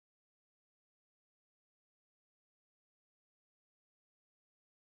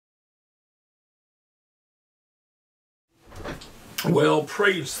Well,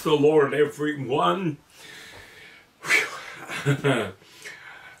 praise the Lord, everyone.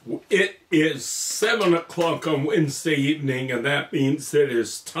 It is 7 o'clock on Wednesday evening, and that means it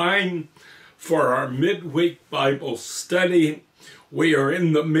is time for our midweek Bible study. We are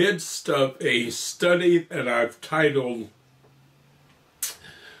in the midst of a study that I've titled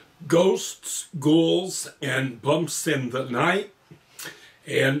Ghosts, Ghouls, and Bumps in the Night.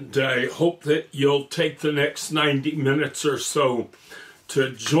 And I hope that you'll take the next 90 minutes or so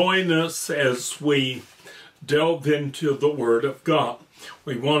to join us as we delve into the Word of God.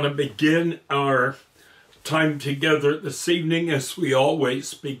 We want to begin our time together this evening as we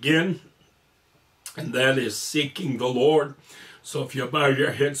always begin, and that is seeking the Lord. So if you bow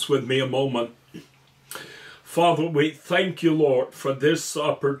your heads with me a moment. Father, we thank you, Lord, for this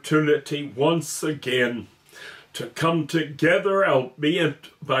opportunity once again to come together, albeit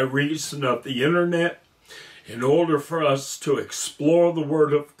by reason of the internet, in order for us to explore the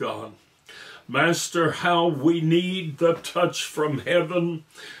Word of God. Master, how we need the touch from heaven,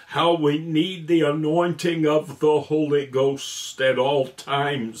 how we need the anointing of the Holy Ghost at all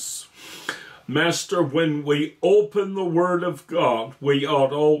times. Master, when we open the Word of God, we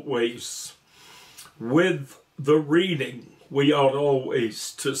ought always, with the reading, we ought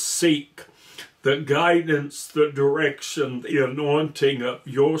always to seek the guidance, the direction, the anointing of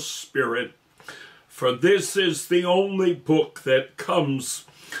your Spirit. For this is the only book that comes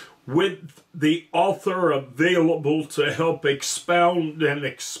with the author available to help expound and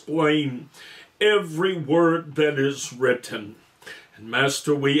explain every word that is written. And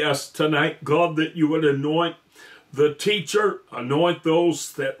Master, we ask tonight, God, that you would anoint the teacher, anoint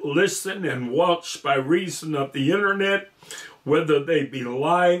those that listen and watch by reason of the internet, whether they be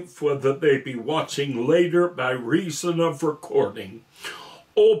live, whether they be watching later by reason of recording.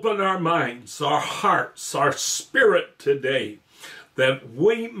 Open our minds, our hearts, our spirit today, that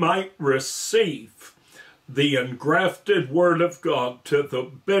we might receive the engrafted Word of God to the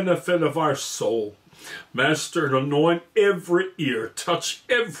benefit of our soul. Master, anoint every ear, touch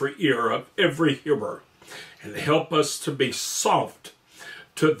every ear of every hearer, and help us to be soft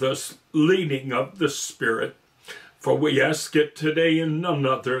to the leading of the Spirit. For we ask it today in none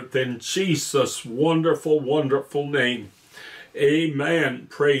other than Jesus' wonderful, wonderful name. Amen.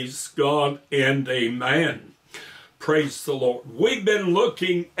 Praise God and amen. Praise the Lord. We've been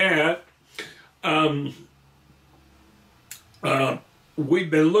looking at,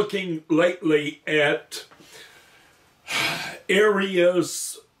 lately at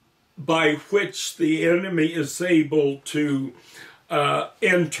areas by which the enemy is able to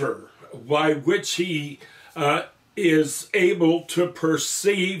enter, by which he is able to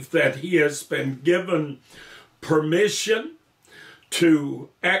perceive that he has been given permission to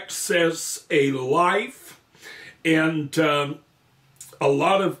access a life. And a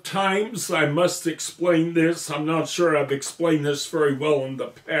lot of times, I must explain this, I'm not sure I've explained this very well in the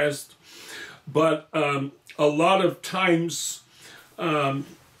past, but a lot of times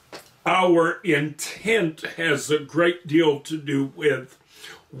our intent has a great deal to do with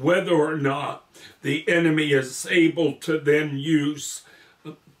whether or not the enemy is able to then use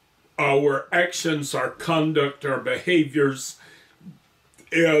our actions, our conduct, our behaviors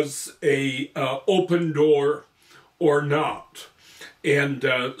as a open door or not. And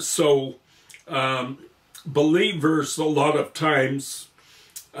so believers a lot of times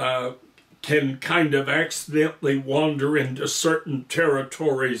can kind of accidentally wander into certain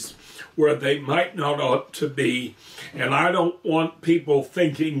territories where they might not ought to be. And I don't want people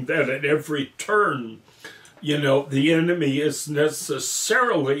thinking that at every turn, you know, the enemy is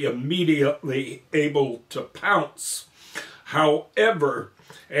necessarily immediately able to pounce. However,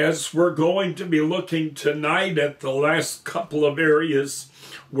 as we're going to be looking tonight at the last couple of areas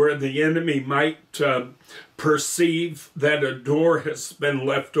where the enemy might perceive that a door has been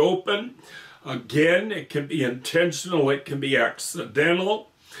left open, again, it can be intentional, it can be accidental.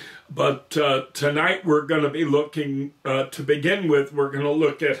 But tonight we're going to be looking, to begin with, we're going to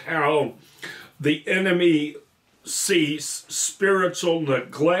look at how the enemy sees spiritual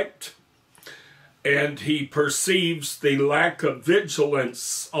neglect, and he perceives the lack of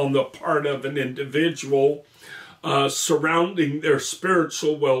vigilance on the part of an individual surrounding their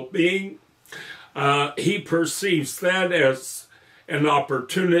spiritual well-being. He perceives that as an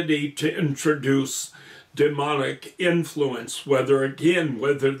opportunity to introduce demonic influence, whether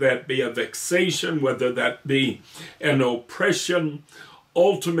that be a vexation, whether that be an oppression.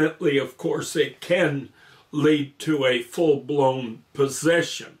 Ultimately, of course, it can lead to a full-blown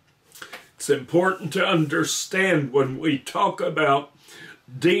possession. It's important to understand when we talk about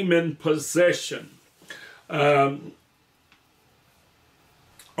demon possession,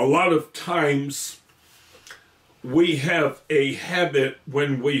 a lot of times we have a habit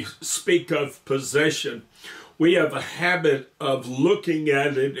when we speak of possession. We have a habit of looking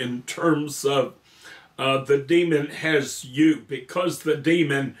at it in terms of the demon has you, because the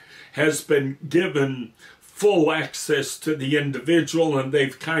demon has been given full access to the individual and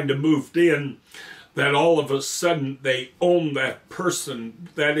they've kind of moved in, that all of a sudden they own that person.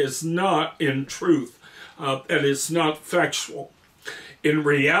 That is not in truth. That is not factual. In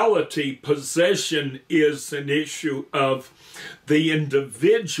reality, possession is an issue of the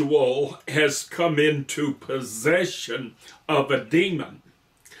individual has come into possession of a demon.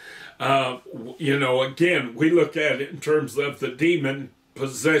 Again, we look at it in terms of the demon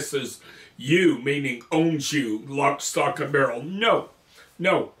possesses you, meaning owns you, lock, stock, and barrel. No.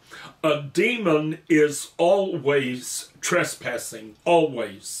 A demon is always trespassing,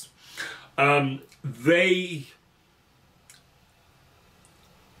 always.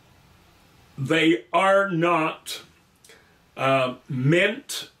 They are not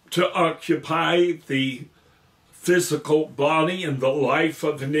meant to occupy the physical body and the life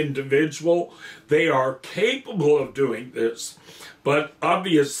of an individual. They are capable of doing this, but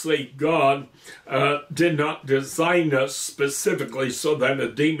obviously God did not design us specifically so that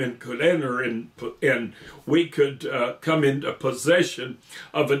a demon could enter and we could come into possession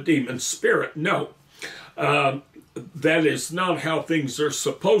of a demon spirit. No. That is not how things are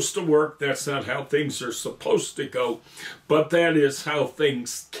supposed to work. That's not how things are supposed to go. But that is how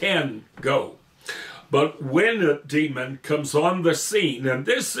things can go. But when a demon comes on the scene, and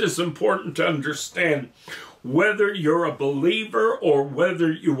this is important to understand, whether you're a believer or whether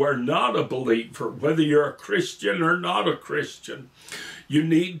you are not a believer, whether you're a Christian or not a Christian, you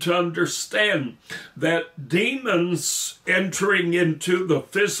need to understand that demons entering into the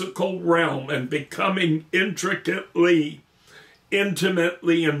physical realm and becoming intimately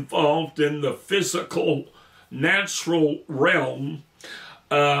involved in the physical, natural realm,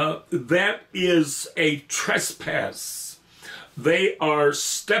 that is a trespass. They are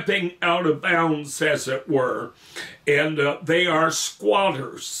stepping out of bounds, as it were, and they are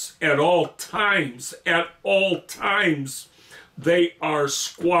squatters at all times. At all times, they are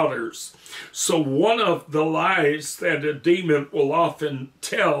squatters. So one of the lies that a demon will often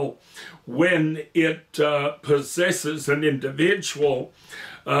tell when it possesses an individual,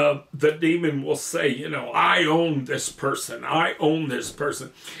 the demon will say, I own this person, I own this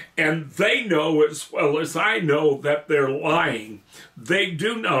person. And they know as well as I know that they're lying. They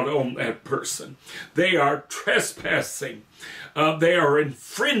do not own that person. They are trespassing. They are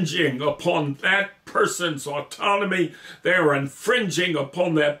infringing upon that person's autonomy. They are infringing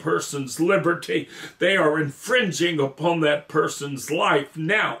upon that person's liberty. They are infringing upon that person's life.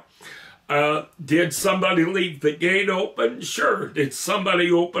 Now, did somebody leave the gate open? Sure. Did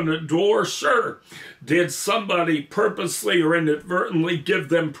somebody open a door? Sure. Did somebody purposely or inadvertently give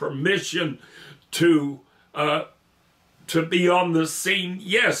them permission to be on the scene?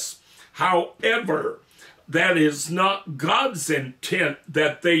 Yes. However, that is not God's intent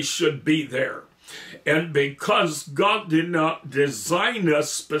that they should be there. And because God did not design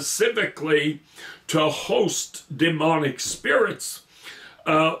us specifically to host demonic spirits,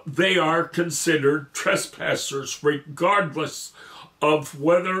 they are considered trespassers regardless of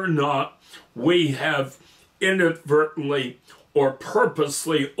whether or not we have inadvertently or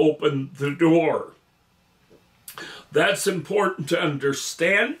purposely opened the door. That's important to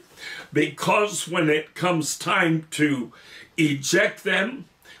understand, because when it comes time to eject them,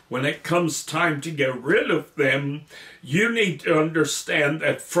 when it comes time to get rid of them, you need to understand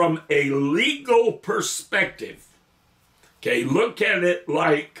that from a legal perspective, okay, look at it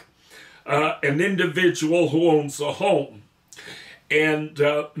like an individual who owns a home, and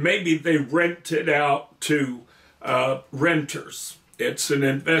maybe they rent it out to renters. It's an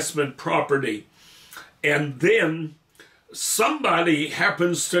investment property. And then somebody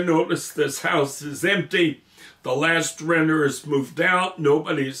happens to notice this house is empty. The last renter has moved out.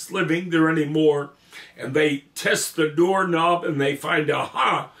 Nobody's living there anymore. And they test the doorknob and they find,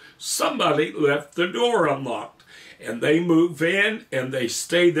 aha, somebody left the door unlocked. And they move in and they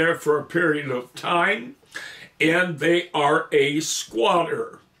stay there for a period of time. And they are a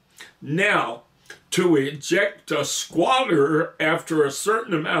squatter. Now, to eject a squatter after a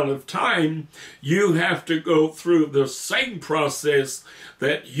certain amount of time, you have to go through the same process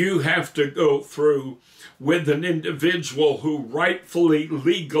that you have to go through with an individual who rightfully,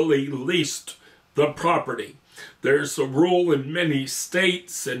 legally leased the property. There's a rule in many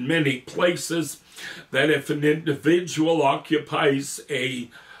states and many places that if an individual occupies a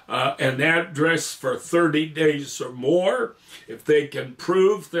an address for 30 days or more, if they can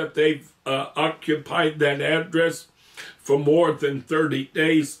prove that they've occupied that address for more than 30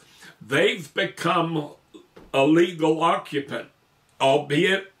 days, they've become a legal occupant,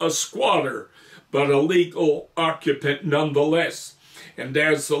 albeit a squatter, but a legal occupant nonetheless. And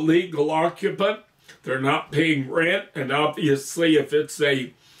as a legal occupant, they're not paying rent, and obviously if it's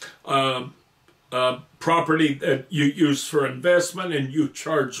a property that you use for investment and you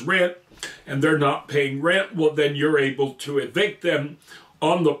charge rent and they're not paying rent, well, then you're able to evict them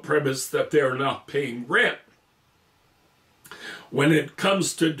on the premise that they're not paying rent. When it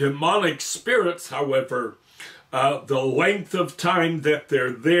comes to demonic spirits, however, the length of time that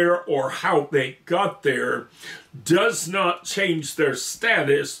they're there or how they got there does not change their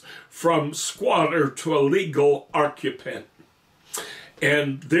status from squatter to a legal occupant.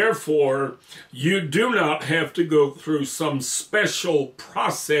 And therefore, you do not have to go through some special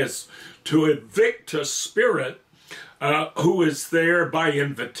process to evict a spirit who is there by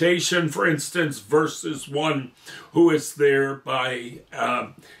invitation, for instance, versus one who is there by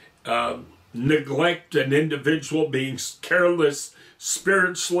neglect, an individual being careless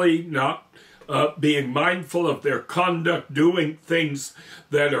spiritually, not being mindful of their conduct, doing things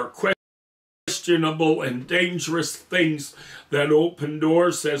that are questionable and dangerous, things that open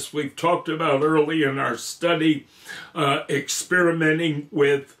doors, as we've talked about early in our study, experimenting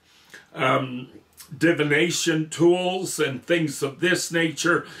with divination tools and things of this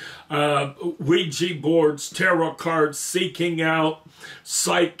nature, Ouija boards, tarot cards, seeking out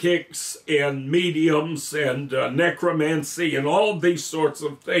psychics and mediums and necromancy and all of these sorts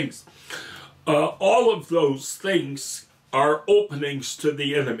of things. All of those things are openings to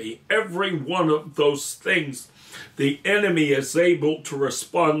the enemy. Every one of those things the enemy is able to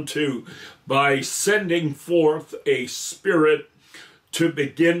respond to by sending forth a spirit to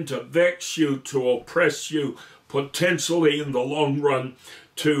begin to vex you, to oppress you, potentially in the long run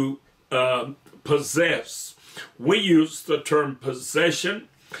to possess. We use the term possession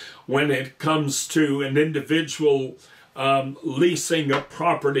when it comes to an individual leasing a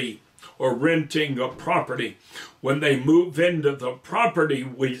property or renting a property. When they move into the property,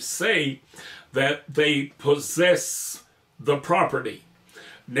 we say that they possess the property.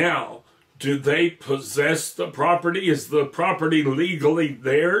 Now, do they possess the property? Is the property legally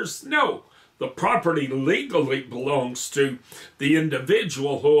theirs? No. The property legally belongs to the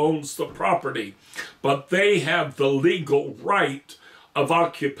individual who owns the property, but they have the legal right of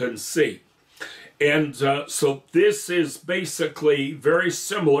occupancy. And so this is basically very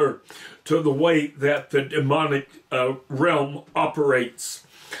similar to the way that the demonic realm operates.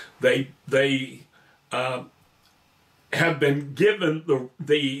 They have been given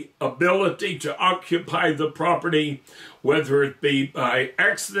the ability to occupy the property, whether it be by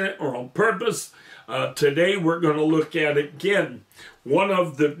accident or on purpose. Today we're going to look at again one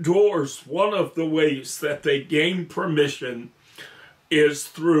of the doors, one of the ways that they gain permission is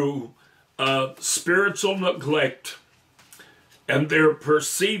through spiritual neglect, and they're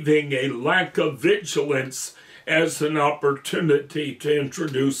perceiving a lack of vigilance as an opportunity to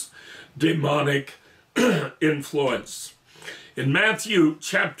introduce demonic influence. In Matthew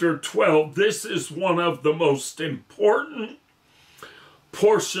chapter 12, this is one of the most important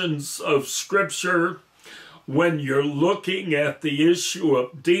portions of Scripture when you're looking at the issue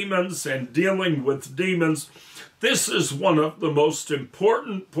of demons and dealing with demons. This is one of the most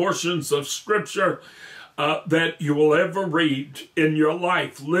important portions of Scripture that you will ever read in your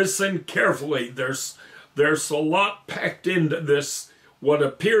life. Listen carefully. There's a lot packed into this, what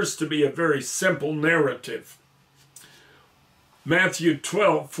appears to be a very simple narrative. Matthew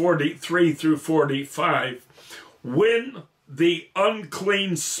 12:43 through 45. When the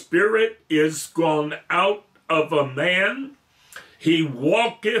unclean spirit is gone out of a man, he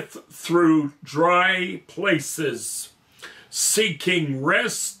walketh through dry places, seeking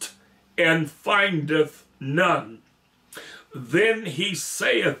rest, and findeth none. Then he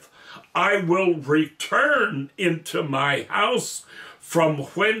saith, I will return into my house from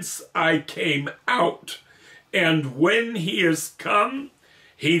whence I came out. And when he is come,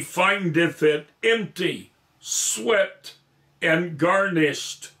 he findeth it empty, swept, and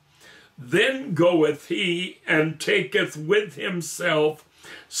garnished. Then goeth he and taketh with himself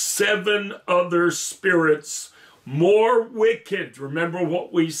 7 other spirits more wicked. Remember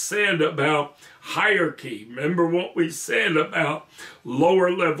what we said about hierarchy. Remember what we said about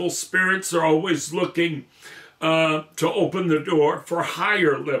lower level spirits are always looking to open the door for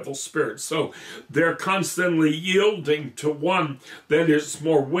higher level spirits. So they're constantly yielding to one that is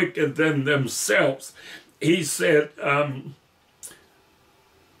more wicked than themselves. He said,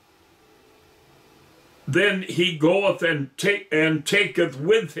 Then he goeth and taketh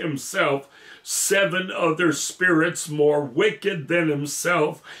with himself 7 other spirits more wicked than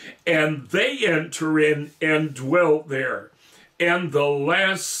himself, and they enter in and dwell there. And the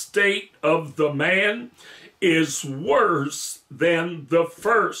last state of the man is worse than the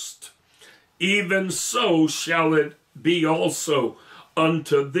first. Even so shall it be also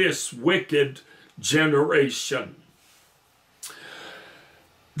unto this wicked generation.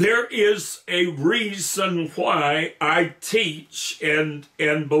 There is a reason why I teach, and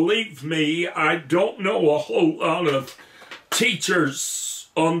believe me, I don't know a whole lot of teachers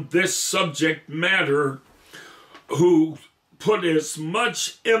on this subject matter who put as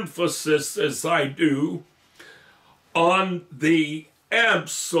much emphasis as I do on the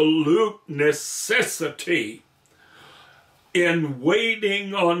absolute necessity in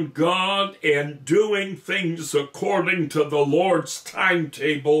waiting on God and doing things according to the Lord's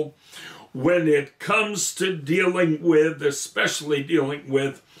timetable when it comes to dealing with, especially dealing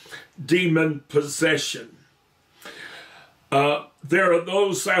with, demon possession. There are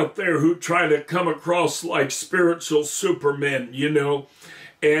those out there who try to come across like spiritual supermen, you know,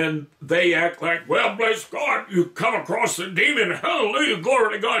 and they act like, well, bless God, you come across a demon, hallelujah,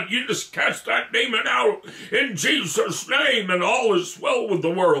 glory to God, you just cast that demon out in Jesus' name and all is well with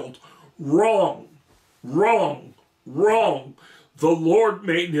the world. Wrong, wrong, wrong. The Lord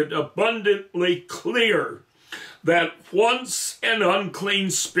made it abundantly clear that once an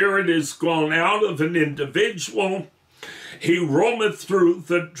unclean spirit is gone out of an individual, he roameth through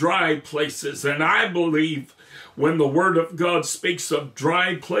the dry places. And I believe when the Word of God speaks of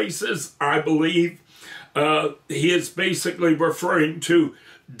dry places, I believe he is basically referring to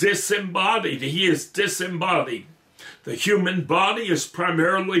disembodied. He is disembodied. The human body is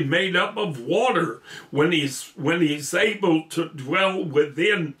primarily made up of water. When he's able to dwell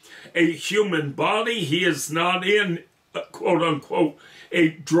within a human body, he is not in, quote unquote, a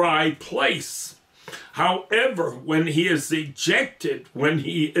dry place. However, when he is ejected, when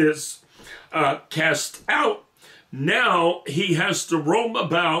he is cast out, now he has to roam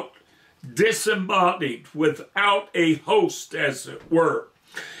about disembodied, without a host, as it were.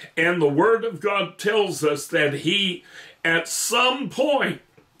 And the Word of God tells us that he, at some point,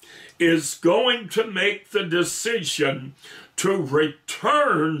 is going to make the decision to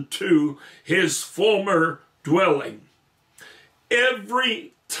return to his former dwelling.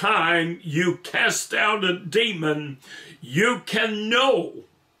 Every time you cast out a demon, you can know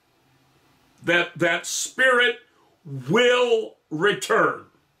that that spirit will return.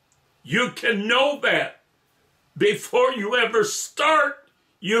 You can know that before you ever start.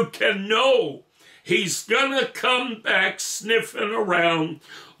 You can know he's gonna come back sniffing around,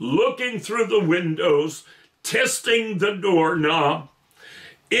 looking through the windows, testing the doorknob.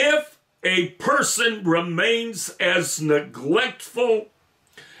 If a person remains as neglectful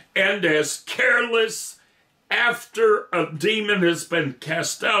and as careless after a demon has been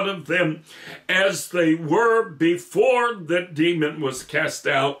cast out of them as they were before the demon was cast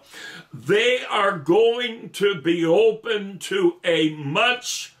out, they are going to be open to a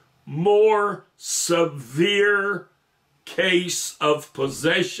much more severe case of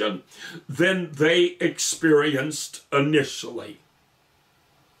possession than they experienced initially.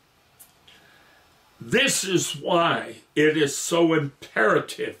 This is why it is so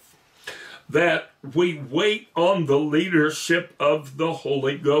imperative that we wait on the leadership of the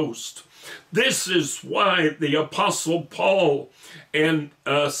Holy Ghost. This is why the Apostle Paul and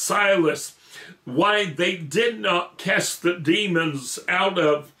Silas, why they did not cast the demons out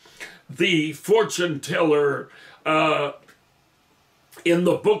of the fortune teller in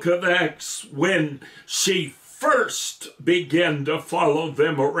the book of Acts when she first began to follow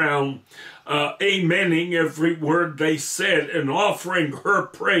them around, amening every word they said and offering her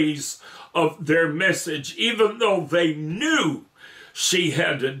praise of their message, even though they knew she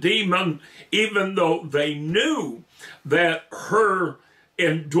had a demon, even though they knew that her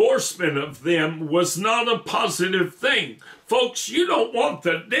endorsement of them was not a positive thing. Folks, you don't want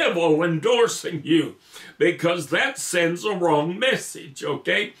the devil endorsing you, because that sends a wrong message,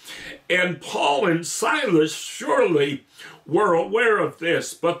 okay? And Paul and Silas surely were aware of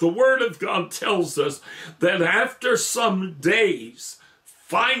this, but the Word of God tells us that after some days,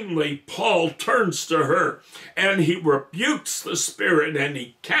 finally, Paul turns to her and he rebukes the spirit and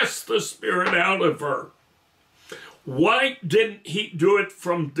he casts the spirit out of her. Why didn't he do it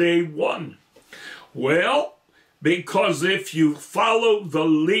from day one? Well, because if you follow the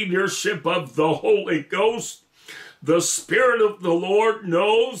leadership of the Holy Ghost, the Spirit of the Lord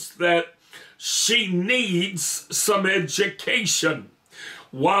knows that she needs some education.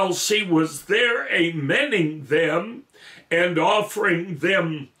 while she was there amening them and offering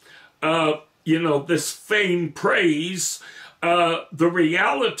them, this feigned praise, the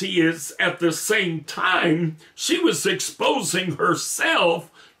reality is at the same time, she was exposing herself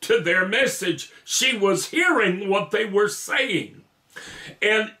to their message. She was hearing what they were saying.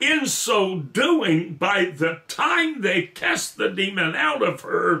 And in so doing, by the time they cast the demon out of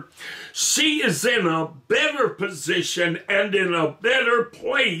her, she is in a better position and in a better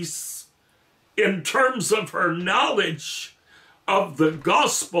place in terms of her knowledge of the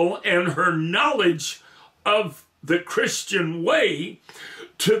gospel and her knowledge of the Christian way,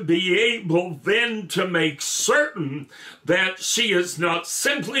 to be able then to make certain that she is not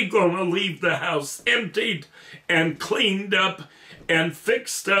simply going to leave the house emptied and cleaned up and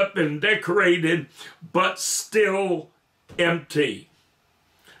fixed up and decorated, but still empty.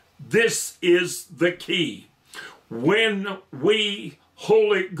 This is the key. When we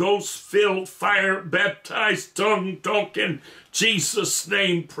Holy Ghost filled, fire baptized, tongue talking, Jesus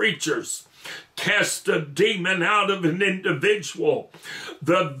name preachers cast a demon out of an individual,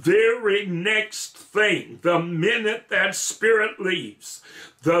 the very next thing, the minute that spirit leaves,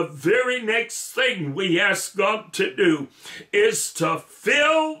 the very next thing we ask God to do is to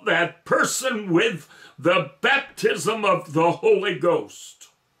fill that person with the baptism of the Holy Ghost.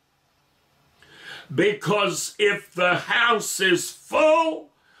 Because if the house is full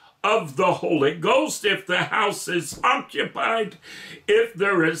of the Holy Ghost, if the house is occupied, if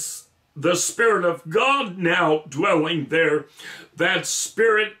there is the Spirit of God now dwelling there, that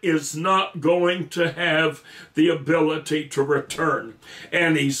spirit is not going to have the ability to return.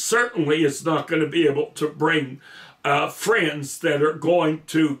 And he certainly is not going to be able to bring friends that are going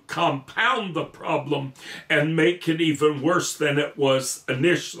to compound the problem and make it even worse than it was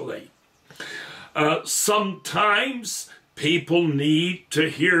initially. Sometimes people need to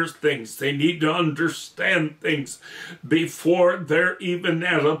hear things. They need to understand things before they're even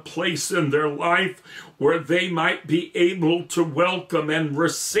at a place in their life where they might be able to welcome and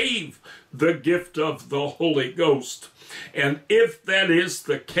receive the gift of the Holy Ghost. And if that is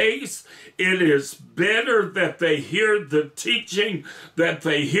the case, it is better that they hear the teaching, that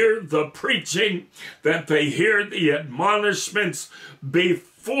they hear the preaching, that they hear the admonishments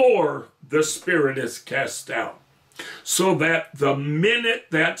before the spirit is cast out. So that the minute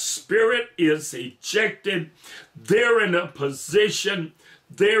that spirit is ejected, they're in a position,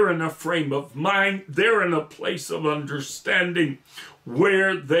 they're in a frame of mind, they're in a place of understanding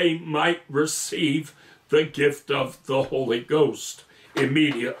where they might receive the gift of the Holy Ghost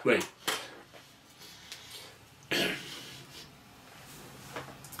immediately.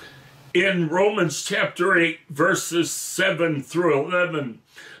 In Romans chapter 8, verses 7 through 11,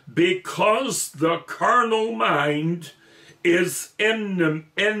 because the carnal mind is enmity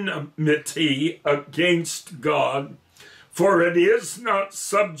against God, for it is not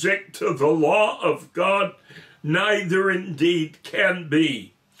subject to the law of God, neither indeed can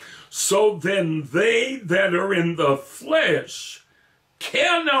be. So then they that are in the flesh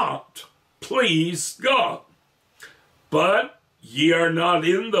cannot please God. But ye are not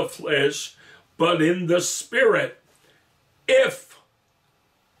in the flesh, but in the Spirit, if,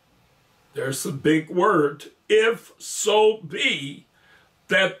 there's a big word, if so be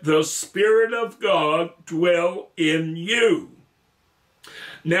that the Spirit of God dwell in you.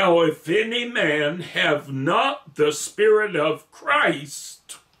 Now, if any man have not the Spirit of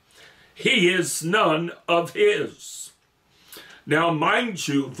Christ, he is none of his. Now, mind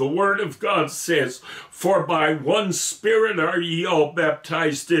you, the Word of God says, for by one Spirit are ye all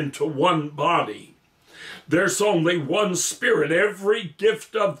baptized into one body. There's only one Spirit. Every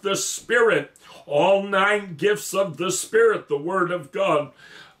gift of the Spirit, all 9 gifts of the Spirit, the Word of God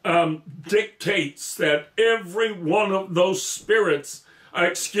dictates that every one of those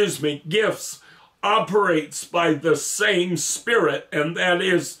gifts operates by the same Spirit, and that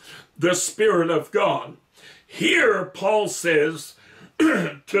is the Spirit of God. Here, Paul says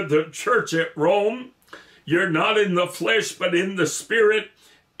to the church at Rome, you're not in the flesh, but in the Spirit,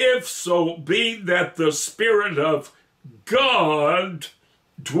 if so be that the Spirit of God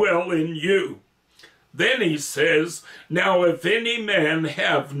dwell in you. Then he says, now if any man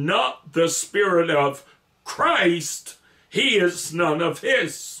have not the Spirit of Christ, he is none of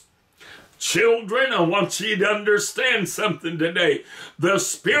his. Children, I want you to understand something today. The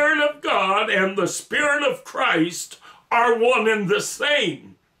Spirit of God and the Spirit of Christ are one and the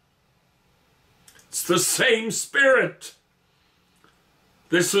same. It's the same Spirit.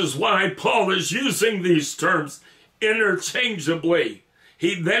 This is why Paul is using these terms interchangeably.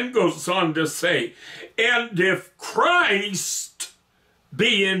 He then goes on to say, and if Christ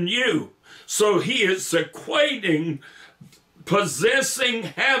be in you. So he is equating possessing,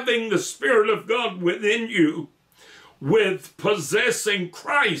 having the Spirit of God within you with possessing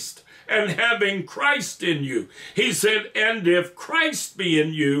Christ and having Christ in you. He said, and if Christ be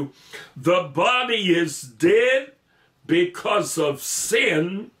in you, the body is dead because of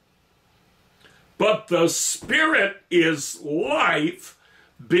sin, but the Spirit is life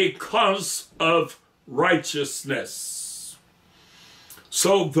because of righteousness.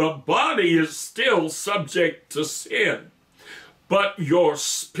 So the body is still subject to sin, but your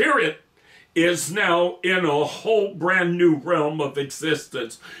spirit is now in a whole brand new realm of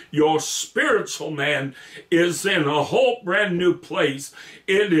existence. Your spiritual man is in a whole brand new place.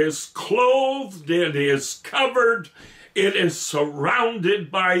 It is clothed, it is covered, it is surrounded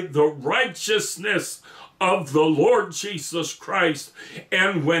by the righteousness of the Lord Jesus Christ.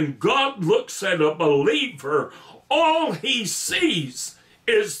 And when God looks at a believer, all he sees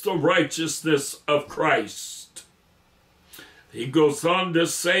is the righteousness of Christ. He goes on to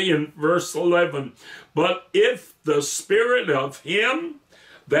say in verse 11, but if the Spirit of him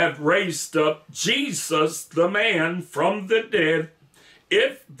that raised up Jesus, the man, from the dead,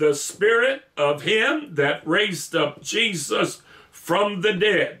 if the Spirit of him that raised up Jesus from the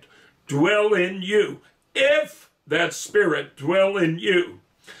dead dwell in you, if that Spirit dwell in you,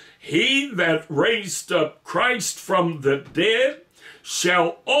 he that raised up Christ from the dead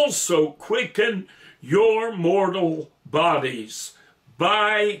shall also quicken your mortal bodies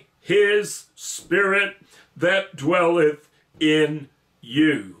by his Spirit that dwelleth in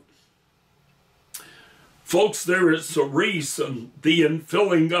you. Folks, there is a reason the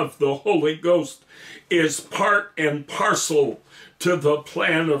infilling of the Holy Ghost is part and parcel to the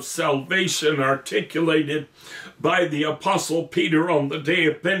plan of salvation articulated by the Apostle Peter on the day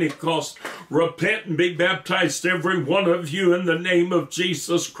of Pentecost. Repent and be baptized, every one of you, in the name of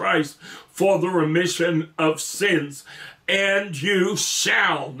Jesus Christ for the remission of sins. And you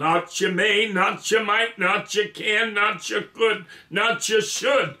shall, not you may, not you might, not you can, not you could, not you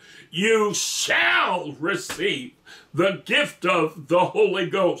should, you shall receive the gift of the Holy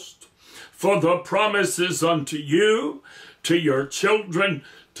Ghost. For the promise is unto you, to your children,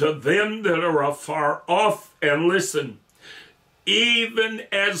 to them that are afar off, and listen, even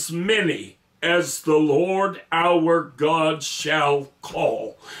as many as the Lord our God shall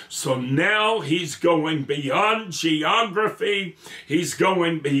call. So now he's going beyond geography, he's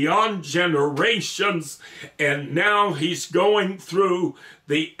going beyond generations, and now he's going through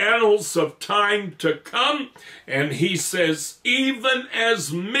the annals of time to come, and he says, even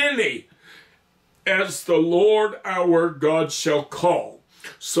as many as the Lord our God shall call.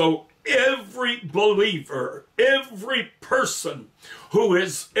 So every believer, every person who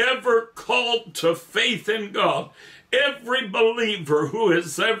is ever called to faith in God, every believer who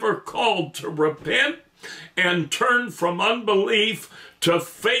is ever called to repent and turn from unbelief to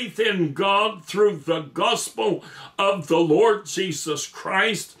faith in God through the gospel of the Lord Jesus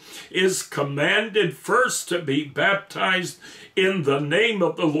Christ is commanded first to be baptized in the name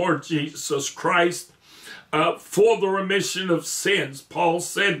of the Lord Jesus Christ for the remission of sins. Peter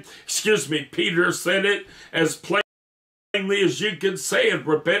said it as plainly as you can say it.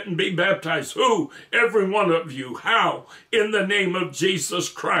 Repent and be baptized. Who? Every one of you. How? In the name of Jesus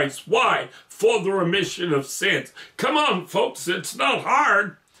Christ. Why? For the remission of sins. Come on, folks, it's not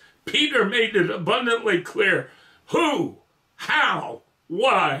hard. Peter made it abundantly clear. Who? How?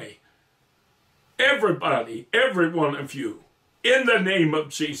 Why? Everybody, every one of you, in the name of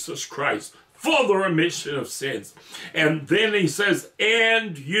Jesus Christ, for the remission of sins. And then he says,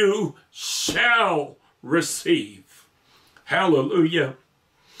 and you shall receive. Hallelujah.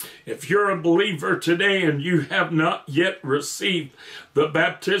 If you're a believer today and you have not yet received the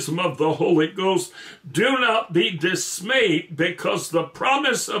baptism of the Holy Ghost, do not be dismayed, because the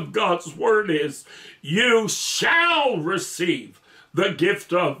promise of God's word is, you shall receive the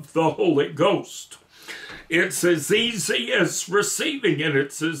gift of the Holy Ghost. It's as easy as receiving it.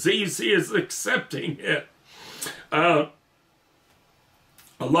 It's as easy as accepting it. A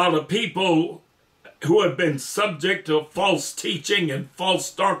lot of people who have been subject to false teaching and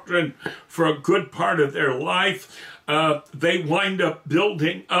false doctrine for a good part of their life, they wind up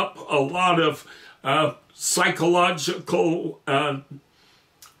building up a lot of psychological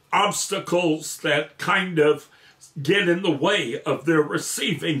obstacles that kind of get in the way of their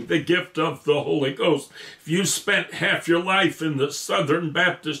receiving the gift of the Holy Ghost. If you spent half your life in the Southern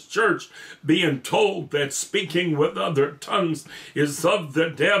Baptist Church being told that speaking with other tongues is of the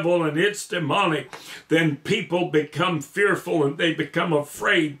devil and it's demonic, then people become fearful and they become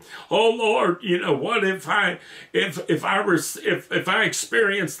afraid. Oh Lord, you know, what if I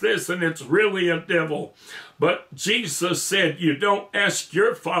experience this and it's really a devil? But Jesus said, you don't ask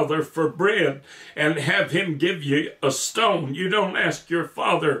your Father for bread and have him give you a stone. You don't ask your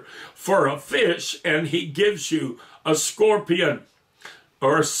Father for a fish and he gives you a scorpion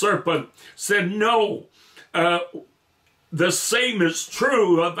or a serpent. Said, no, the same is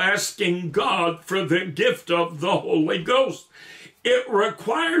true of asking God for the gift of the Holy Ghost. It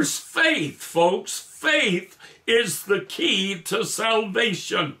requires faith, folks. Faith is the key to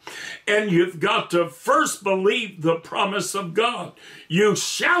salvation. And you've got to first believe the promise of God. You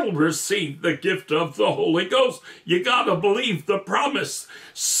shall receive the gift of the Holy Ghost. You got to believe the promise.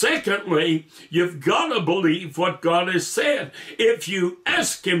 Secondly, you've got to believe what God has said. If you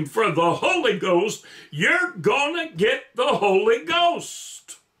ask him for the Holy Ghost, you're going to get the Holy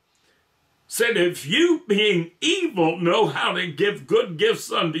Ghost. Said, if you being evil know how to give good gifts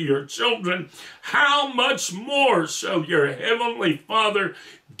unto your children, how much more shall your heavenly Father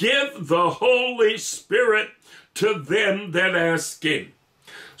give the Holy Spirit to them that ask him?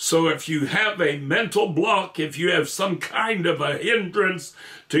 So if you have a mental block, if you have some kind of a hindrance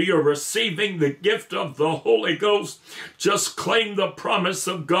to your receiving the gift of the Holy Ghost, just claim the promise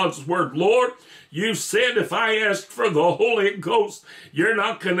of God's word. Lord, you said if I ask for the Holy Ghost, you're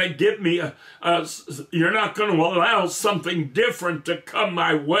not going to give me you're not going to allow something different to come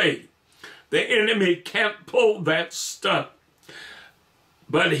my way. The enemy can't pull that stunt,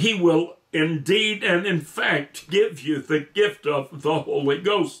 but he will indeed and in fact give you the gift of the Holy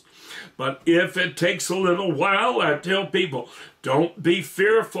Ghost. But if it takes a little while, I tell people, don't be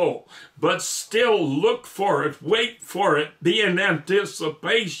fearful, but still look for it, wait for it, be in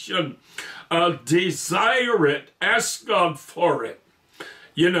anticipation, desire it, ask God for it.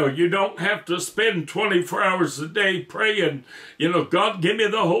 You know, you don't have to spend 24 hours a day praying, you know, God, give me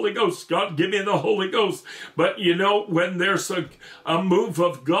the Holy Ghost. God, give me the Holy Ghost. But, you know, when there's a move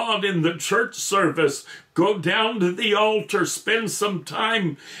of God in the church service, go down to the altar, spend some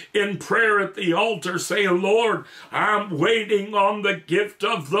time in prayer at the altar, saying, Lord, I'm waiting on the gift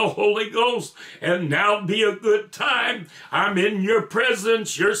of the Holy Ghost, and now be a good time. I'm in your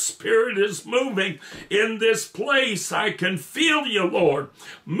presence. Your spirit is moving in this place. I can feel you, Lord,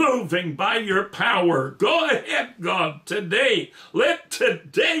 moving by your power. Go ahead, God, today. Let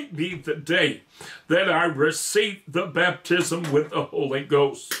today be the day that I receive the baptism with the Holy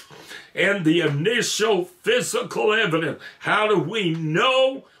Ghost. And the initial physical evidence. How do we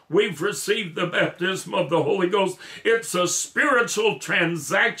know we've received the baptism of the Holy Ghost? It's a spiritual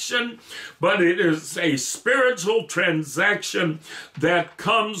transaction, but it is a spiritual transaction that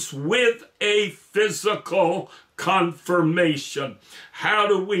comes with a physical confirmation. How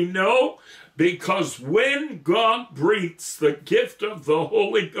do we know? Because when God breathes the gift of the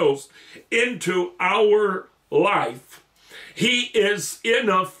Holy Ghost into our life, he is in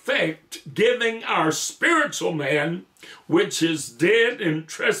effect giving our spiritual man, which is dead in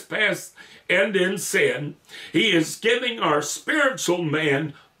trespass and in sin, he is giving our spiritual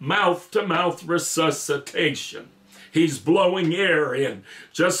man mouth-to-mouth resuscitation. He's blowing air in,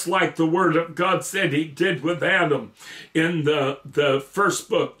 just like the Word of God said he did with Adam in the first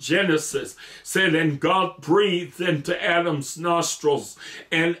book, Genesis. Said, and God breathed into Adam's nostrils,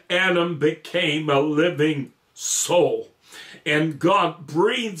 and Adam became a living soul. And God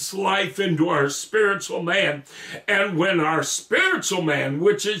breathes life into our spiritual man. And when our spiritual man,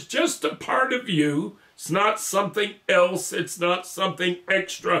 which is just a part of you, it's not something else, it's not something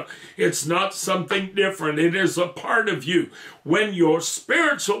extra, it's not something different, it is a part of you. When your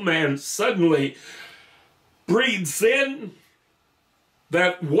spiritual man suddenly breathes in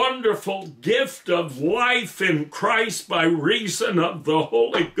that wonderful gift of life in Christ by reason of the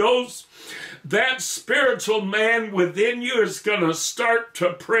Holy Ghost, that spiritual man within you is going to start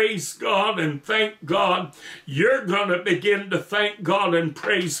to praise God and thank God. You're going to begin to thank God and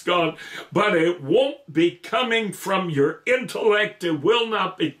praise God, but it won't be coming from your intellect. It will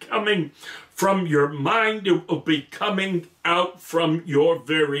not be coming from your mind. It will be coming out from your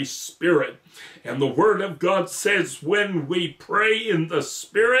very spirit. And the Word of God says when we pray in the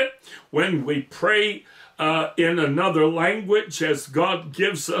Spirit, when we pray in another language as God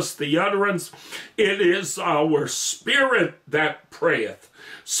gives us the utterance, it is our spirit that prayeth.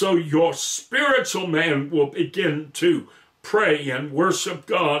 So your spiritual man will begin to pray and worship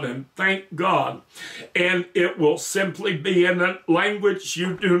God and thank God. And it will simply be in a language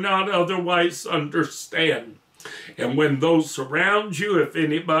you do not otherwise understand. And when those around you, if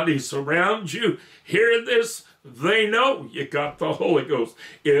anybody's around you, hear this, they know you got the Holy Ghost.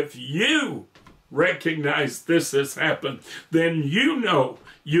 If you recognize this has happened, then you know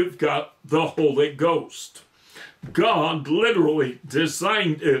you've got the Holy Ghost. God literally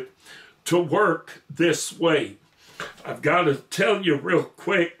designed it to work this way. I've got to tell you real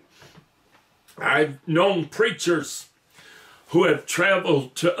quick, I've known preachers who have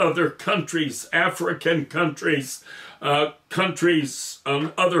traveled to other countries, African countries, countries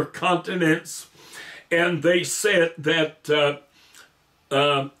on other continents, and they said that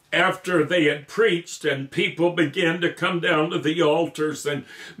after they had preached and people began to come down to the altars and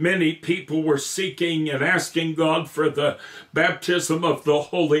many people were seeking and asking God for the baptism of the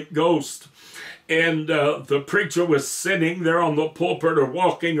Holy Ghost, and the preacher was sitting there on the pulpit or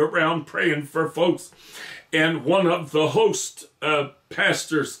walking around praying for folks, and one of the host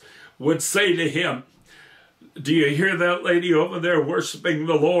pastors would say to him, "Do you hear that lady over there worshiping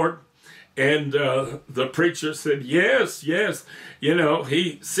the Lord?" And the preacher said, yes, yes. You know,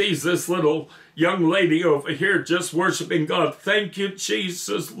 he sees this little young lady over here just worshiping God. Thank you,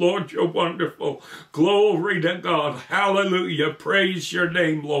 Jesus. Lord, you're wonderful. Glory to God. Hallelujah. Praise your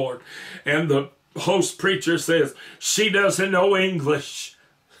name, Lord. And the host preacher says, she doesn't know English.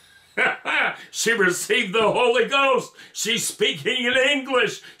 She received the Holy Ghost. She's speaking in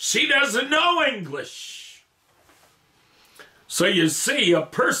English. She doesn't know English. So you see, a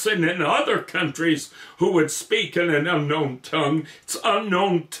person in other countries who would speak in an unknown tongue, it's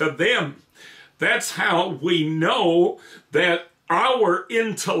unknown to them. That's how we know that our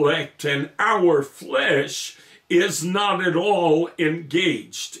intellect and our flesh is not at all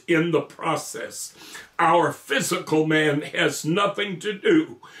engaged in the process. Our physical man has nothing to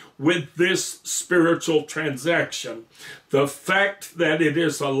do with this spiritual transaction. The fact that it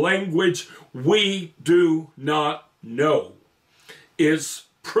is a language we do not know is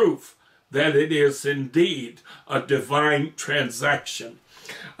proof that it is indeed a divine transaction.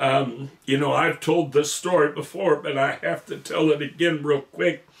 You know, I've told this story before, but I have to tell it again real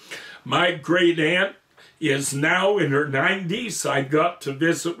quick. My great aunt is now in her 90s. I got to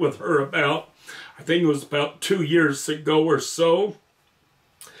visit with her about, I think it was about 2 years ago or so.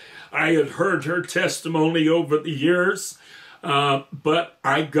 I had heard her testimony over the years, but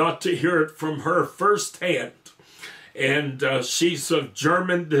I got to hear it from her firsthand. And she's of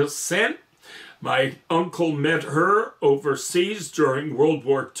German descent. My uncle met her overseas during World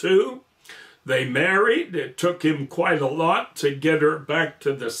War II. They married. It took him quite a lot to get her back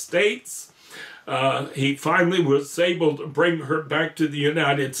to the States. He finally was able to bring her back to the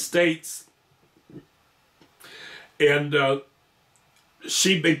United States. And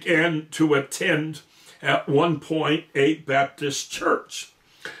she began to attend, at one point, a Baptist church.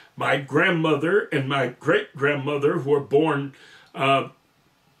 My grandmother and my great-grandmother, who were born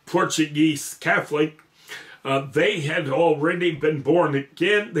Portuguese Catholic, they had already been born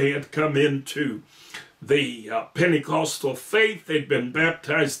again. They had come into the Pentecostal faith. They'd been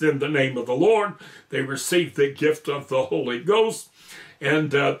baptized in the name of the Lord. They received the gift of the Holy Ghost.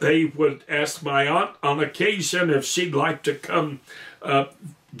 And they would ask my aunt on occasion if she'd like to come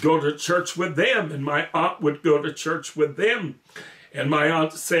go to church with them. And my aunt would go to church with them. And my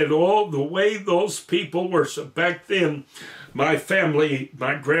aunt said, oh, the way those people worship. Back then, my family,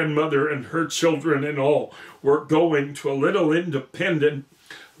 my grandmother and her children and all, were going to a little independent,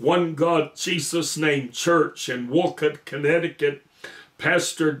 one God, Jesus name church in Wolcott, Connecticut,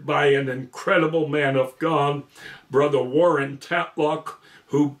 pastored by an incredible man of God, Brother Warren Tatlock,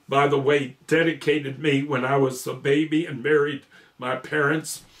 who, by the way, dedicated me when I was a baby and married my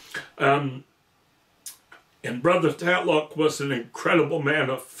parents. And Brother Tatlock was an incredible man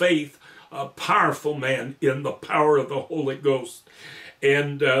of faith, a powerful man in the power of the Holy Ghost.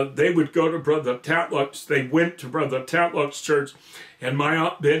 And they would go to Brother Tatlock's. They went to Brother Tatlock's church. And my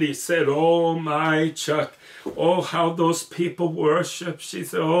Aunt Betty said, oh, my Chuck, oh, how those people worship. She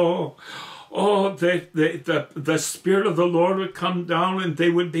said, oh, the Spirit of the Lord would come down and they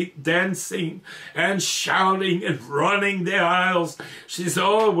would be dancing and shouting and running the aisles. She said,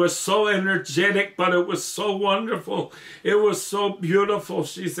 oh, it was so energetic, but it was so wonderful. It was so beautiful.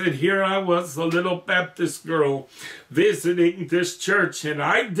 She said, here I was, a little Baptist girl, visiting this church, and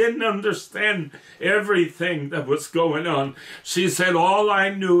I didn't understand everything that was going on. She said, all I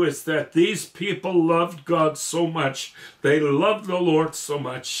knew is that these people loved God so much. They loved the Lord so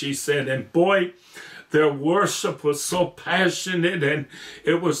much, she said, and boy, their worship was so passionate and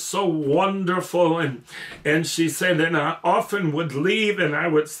it was so wonderful. And she said, and I often would leave and I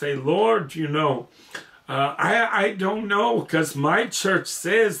would say, Lord, you know, I don't know, because my church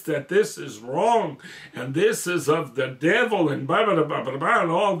says that this is wrong and this is of the devil and blah, blah, blah, blah, blah,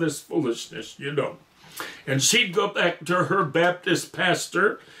 and all this foolishness, you know. And she'd go back to her Baptist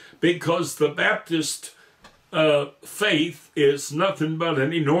pastor, because the Baptist faith is nothing but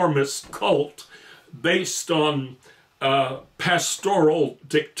an enormous cult based on pastoral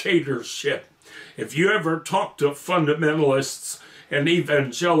dictatorship. If you ever talk to fundamentalists and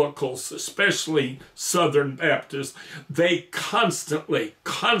evangelicals, especially Southern Baptists, they constantly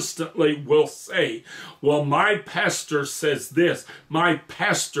will say, well, my pastor says this, my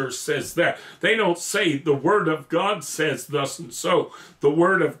pastor says that. They don't say the Word of God says thus and so, the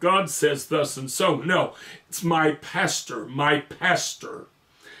Word of God says thus and so. No, it's my pastor, my pastor.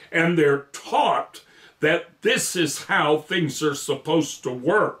 And they're taught that this is how things are supposed to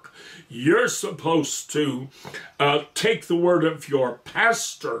work. You're supposed to take the word of your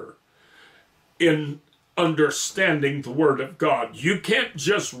pastor in understanding the Word of God. You can't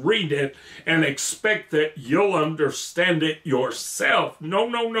just read it and expect that you'll understand it yourself. No,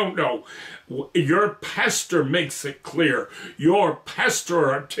 no, no, no. Your pastor makes it clear. Your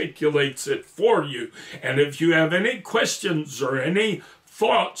pastor articulates it for you. And if you have any questions or any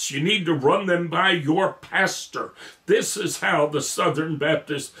thoughts, you need to run them by your pastor. This is how the Southern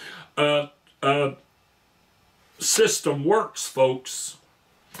Baptist system works, folks.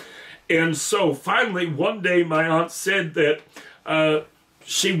 And so finally one day my aunt said that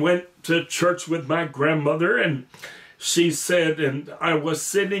she went to church with my grandmother, and she said, and I was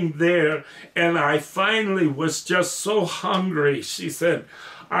sitting there and I finally was just so hungry. She said,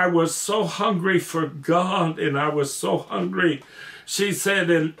 I was so hungry for God, and I was so hungry. She said,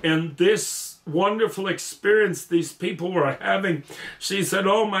 and this wonderful experience these people were having, she said,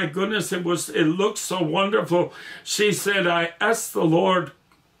 oh my goodness, it looked so wonderful. She said, I asked the Lord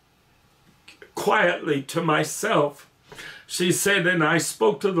quietly to myself. She said, and I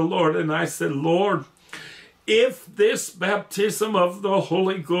spoke to the Lord and I said, Lord, if this baptism of the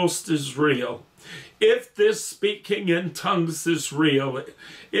Holy Ghost is real, if this speaking in tongues is real,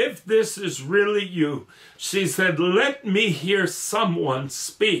 if this is really you, she said, let me hear someone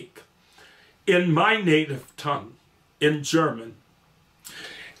speak in my native tongue, in German.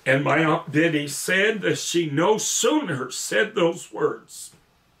 And my Aunt Betty said that she no sooner said those words.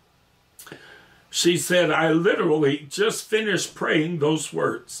 She said, I literally just finished praying those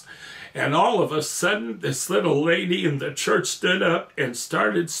words. And all of a sudden, this little lady in the church stood up and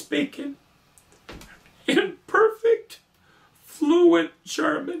started speaking in perfect, fluent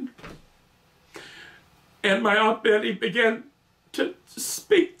German. And my Aunt Betty began to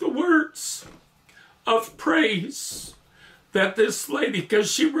speak the words of praise that this lady, because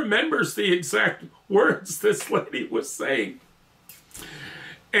she remembers the exact words this lady was saying.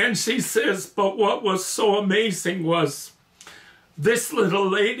 And she says, but what was so amazing was this little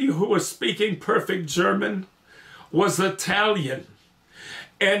lady who was speaking perfect German was Italian.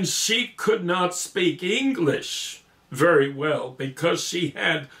 And she could not speak English very well because she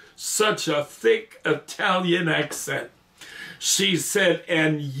had such a thick Italian accent. She said,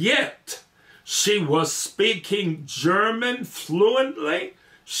 and yet she was speaking German fluently.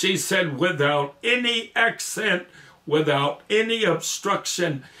 She said, without any accent, without any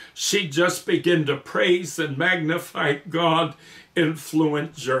obstruction. She just began to praise and magnify God in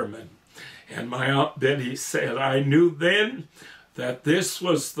fluent German. And my Aunt Betty said, I knew then that this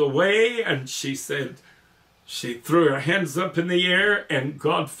was the way. And she said, she threw her hands up in the air and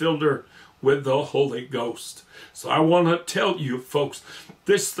God filled her with the Holy Ghost. So I want to tell you folks,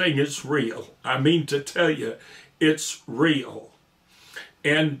 this thing is real. I mean to tell you, it's real.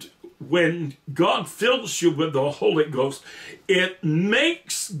 And when God fills you with the Holy Ghost, it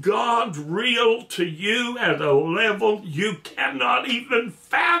makes God real to you at a level you cannot even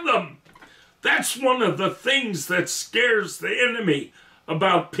fathom. That's one of the things that scares the enemy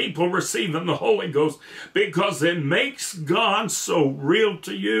about people receiving the Holy Ghost, because it makes God so real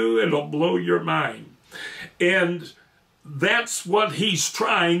to you, it'll blow your mind. And that's what he's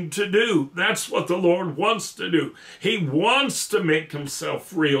trying to do. That's what the Lord wants to do. He wants to make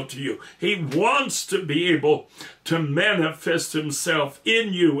himself real to you. He wants to be able to manifest himself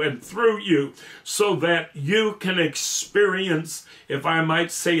in you and through you so that you can experience, if I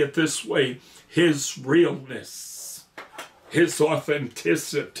might say it this way, his realness, his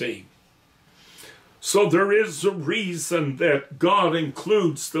authenticity. So there is a reason that God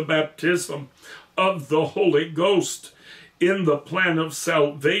includes the baptism of the Holy Ghost in the plan of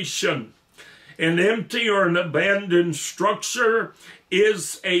salvation. An empty or an abandoned structure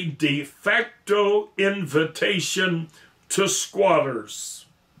is a de facto invitation to squatters.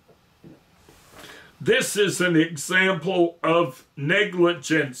 This is an example of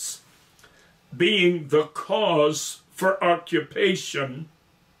negligence being the cause for occupation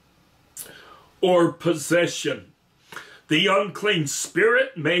or possession. The unclean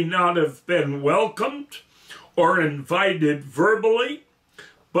spirit may not have been welcomed or invited verbally,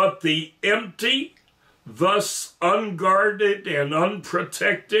 but the empty, thus unguarded and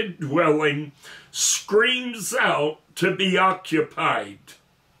unprotected dwelling screams out to be occupied.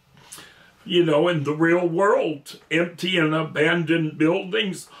 You know, in the real world, empty and abandoned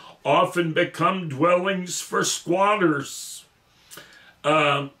buildings often become dwellings for squatters.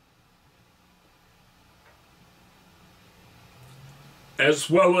 As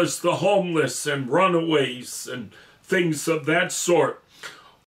well as the homeless and runaways and things of that sort.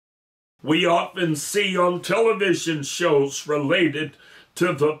 We often see on television shows related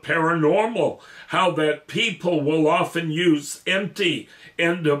to the paranormal how that people will often use empty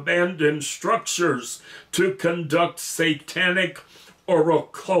and abandoned structures to conduct satanic or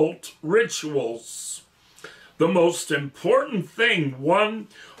occult rituals. The most important thing one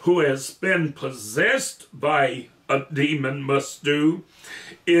who has been possessed by a demon must do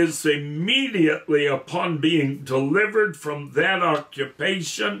is immediately upon being delivered from that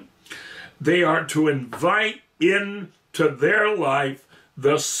occupation, they are to invite into their life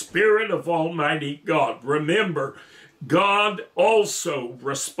the Spirit of Almighty God. Remember, God also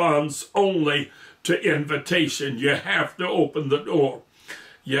responds only to invitation. You have to open the door.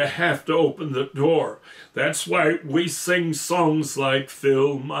 You have to open the door. That's why we sing songs like,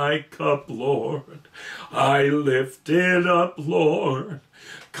 "Fill my cup, Lord. I lift it up, Lord.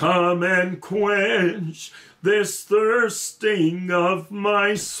 Come and quench this thirsting of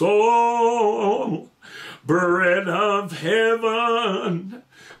my soul. Bread of heaven,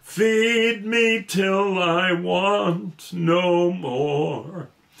 feed me till I want no more.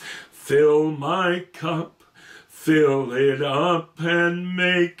 Fill my cup, fill it up, and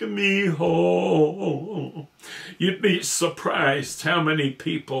make me whole." You'd be surprised how many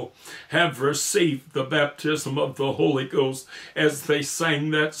people have received the baptism of the Holy Ghost as they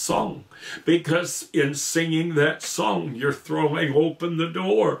sang that song. Because in singing that song, you're throwing open the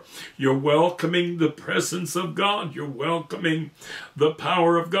door. You're welcoming the presence of God. You're welcoming the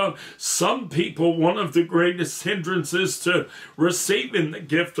power of God. Some people, one of the greatest hindrances to receiving the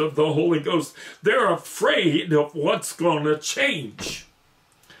gift of the Holy Ghost, they're afraid of what's going to change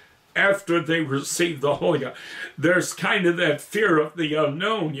after they receive the Holy Ghost. There's kind of that fear of the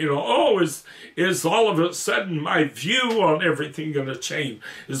unknown, you know. Oh, is all of a sudden my view on everything going to change?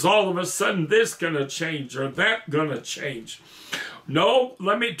 Is all of a sudden this going to change or that going to change? No,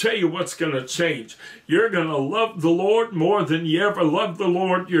 let me tell you what's going to change. You're going to love the Lord more than you ever loved the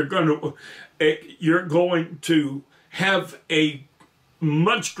Lord. You're going to have a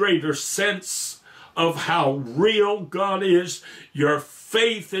much greater sense of how real God is. Your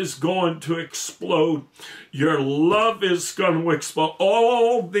faith is going to explode. Your love is going to explode.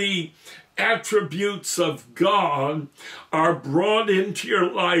 All the attributes of God are brought into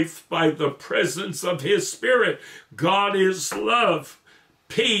your life by the presence of His Spirit. God is love,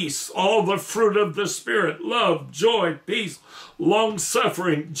 peace, all the fruit of the Spirit, love, joy, peace,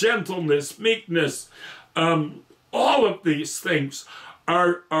 long-suffering, gentleness, meekness. All of these things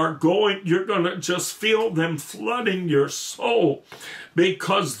are going, you're going to just feel them flooding your soul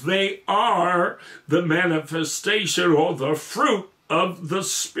because they are the manifestation or the fruit of the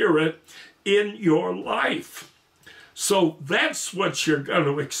Spirit in your life. So that's what you're going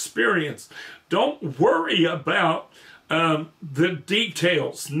to experience. Don't worry about the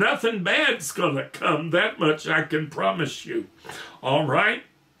details. Nothing bad's going to come. That much I can promise you. All right?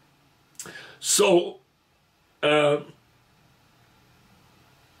 So,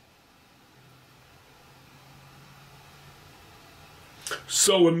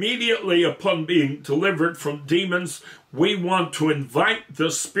 So immediately upon being delivered from demons, we want to invite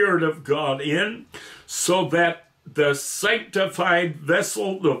the Spirit of God in so that the sanctified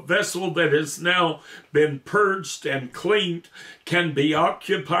vessel, the vessel that has now been purged and cleaned, can be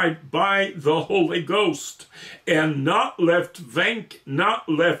occupied by the Holy Ghost and not left vacant,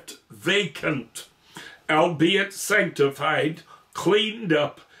 albeit sanctified, cleaned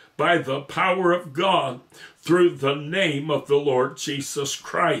up by the power of God through the name of the Lord Jesus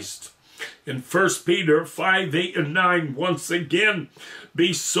Christ. In 1 Peter 5, 8, and 9, once again,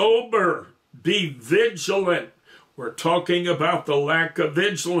 be sober, be vigilant. We're talking about the lack of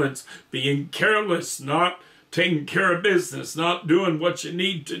vigilance, being careless, not taking care of business, not doing what you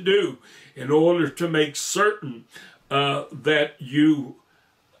need to do in order to make certain that you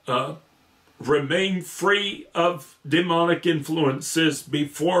remain free of demonic influences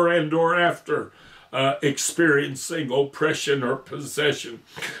before and or after experiencing oppression or possession.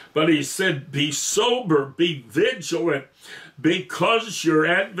 But he said, be sober, be vigilant, because your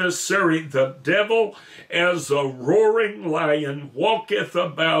adversary, the devil, as a roaring lion, walketh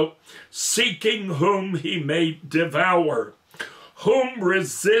about, seeking whom he may devour, whom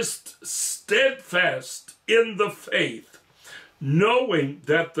resist steadfast in the faith, knowing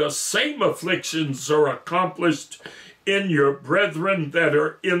that the same afflictions are accomplished in your brethren that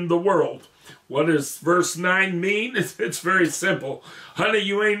are in the world. What does verse 9 mean? It's very simple. Honey,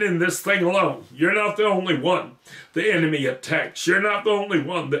 you ain't in this thing alone. You're not the only one the enemy attacks. You're not the only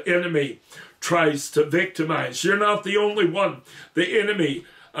one the enemy tries to victimize. You're not the only one the enemy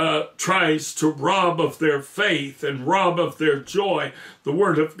tries to rob of their faith and rob of their joy. The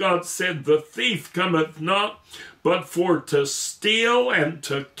word of God said, the thief cometh not but for to steal and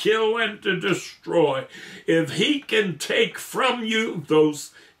to kill and to destroy. If he can take from you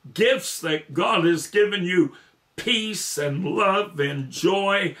those gifts that God has given you, peace and love and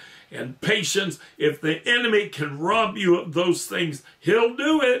joy and patience, if the enemy can rob you of those things, he'll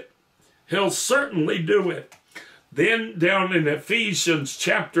do it. He'll certainly do it. Then down in Ephesians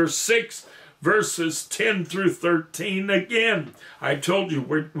chapter 6, verses 10 through 13, again, I told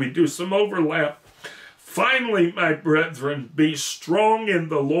you we do some overlap. Finally, my brethren, be strong in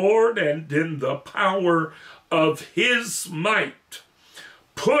the Lord and in the power of his might.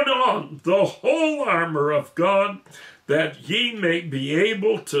 Put on the whole armor of God, that ye may be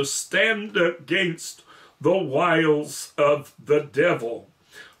able to stand against the wiles of the devil.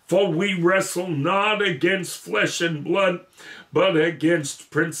 For we wrestle not against flesh and blood, but against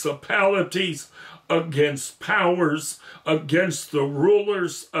principalities, against powers, against the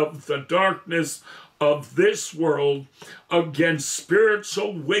rulers of the darkness of this world, against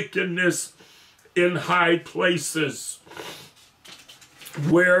spiritual wickedness in high places.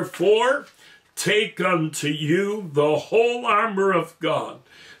 Wherefore, take unto you the whole armor of God,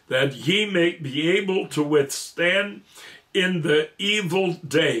 that ye may be able to withstand in the evil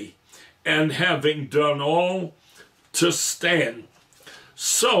day, and having done all, to stand.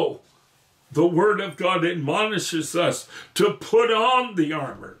 So, the Word of God admonishes us to put on the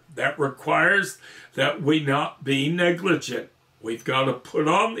armor. That requires that we not be negligent. We've got to put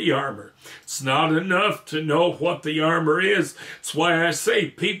on the armor. It's not enough to know what the armor is. That's why I say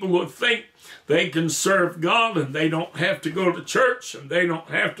people who think they can serve God and they don't have to go to church and they don't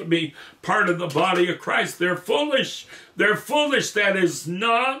have to be part of the body of Christ, they're foolish. They're foolish. That is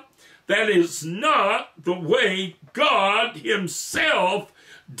not the way God himself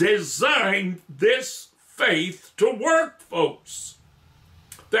designed this faith to work, folks.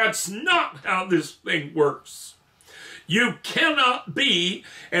 That's not how this thing works. You cannot be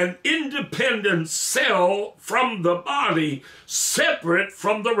an independent cell from the body, separate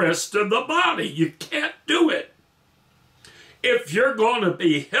from the rest of the body. You can't do it. If you're going to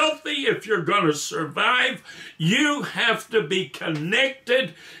be healthy, if you're going to survive, you have to be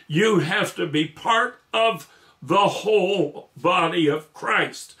connected. You have to be part of the whole body of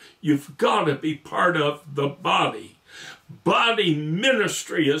Christ. You've got to be part of the body. Body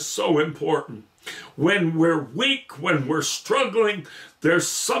ministry is so important. When we're weak, when we're struggling, there's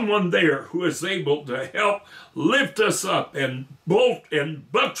someone there who is able to help lift us up and bolt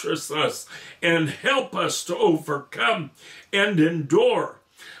and buttress us and help us to overcome and endure.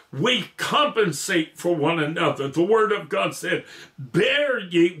 We compensate for one another. The Word of God said, bear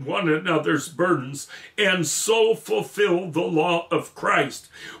ye one another's burdens and so fulfill the law of Christ.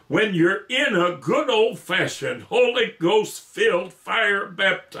 When you're in a good old-fashioned, Holy Ghost-filled,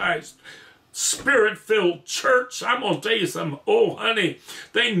 fire-baptized, Spirit-filled church, I'm going to tell you something. Oh, honey,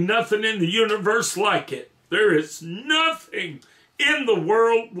 there ain't nothing in the universe like it. There is nothing in the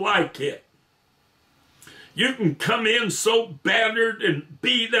world like it. You can come in so battered and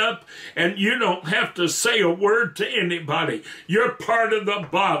beat up, and you don't have to say a word to anybody. You're part of the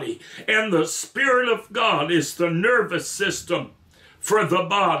body, and the Spirit of God is the nervous system for the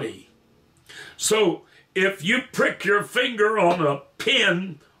body. So if you prick your finger on a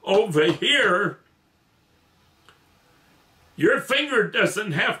pin over here, your finger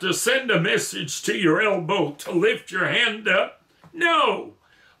doesn't have to send a message to your elbow to lift your hand up. No,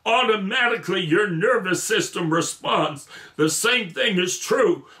 automatically your nervous system responds. The same thing is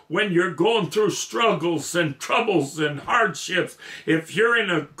true when you're going through struggles and troubles and hardships. If you're in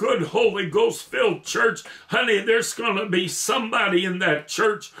a good Holy Ghost-filled church, honey, there's going to be somebody in that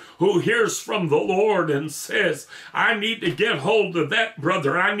church who hears from the Lord and says, I need to get hold of that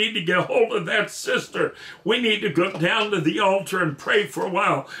brother. I need to get hold of that sister. We need to go down to the altar and pray for a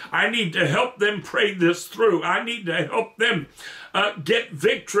while. I need to help them pray this through. I need to help them get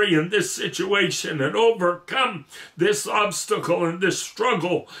victory in this situation and overcome this obstacle and this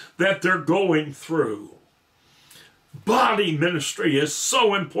struggle that they're going through. Body ministry is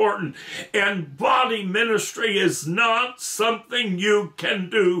so important, and body ministry is not something you can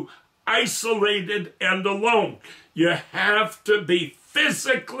do isolated and alone. You have to be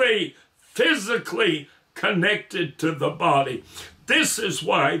physically connected to the body. This is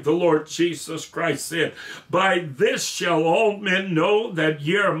why the Lord Jesus Christ said, by this shall all men know that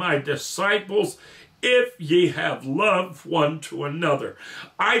ye are my disciples, if ye have love one to another.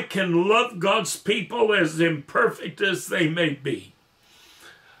 I can love God's people as imperfect as they may be.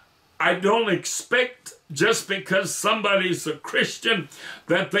 I don't expect just because somebody's a Christian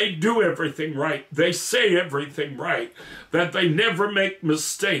that they do everything right, they say everything right, that they never make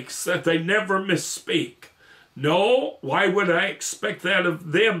mistakes, that they never misspeak. No, why would I expect that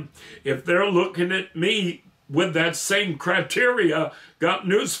of them if they're looking at me with that same criteria? Got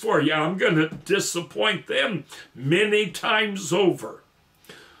news for you, I'm going to disappoint them many times over.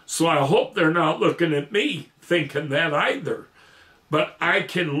 So I hope they're not looking at me thinking that either. But I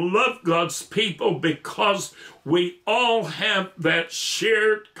can love God's people because we all have that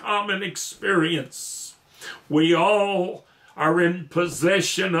shared common experience. We all are in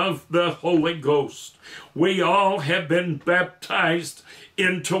possession of the Holy Ghost. We all have been baptized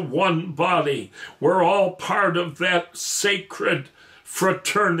into one body. We're all part of that sacred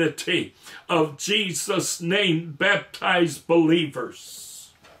fraternity of Jesus' name baptized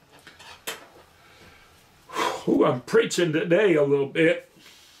believers. Ooh, I'm preaching today a little bit.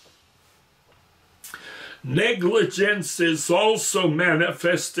 Negligence is also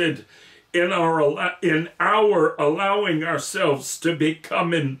manifested in our allowing ourselves to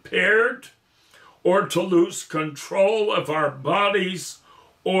become impaired or to lose control of our bodies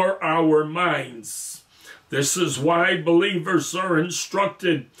or our minds. This is why believers are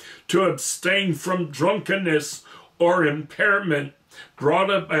instructed to abstain from drunkenness or impairment brought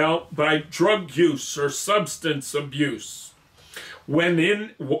about by drug use or substance abuse. When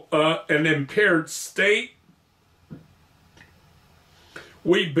in an impaired state,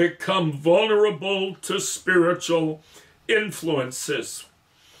 we become vulnerable to spiritual influences.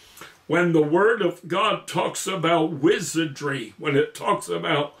 When the Word of God talks about wizardry, when it talks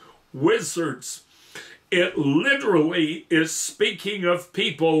about wizards, it literally is speaking of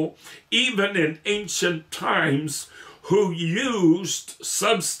people, even in ancient times, who used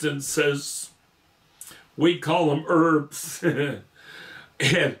substances. We call them herbs.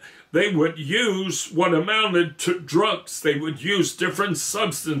 And they would use what amounted to drugs. They would use different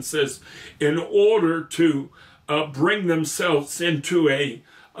substances in order to bring themselves into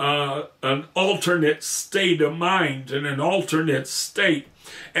an alternate state of mind and an alternate state.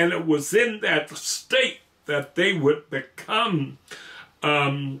 And it was in that state that they would become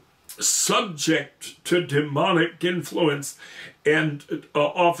subject to demonic influence and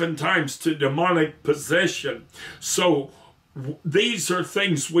oftentimes to demonic possession. So these are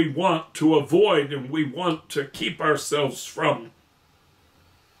things we want to avoid and we want to keep ourselves from.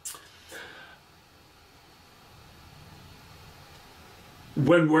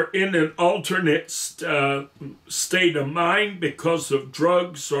 When we're in an alternate state of mind because of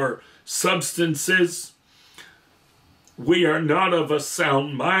drugs or substances, we are not of a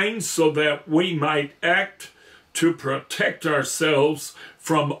sound mind so that we might act to protect ourselves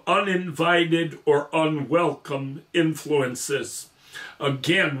from uninvited or unwelcome influences.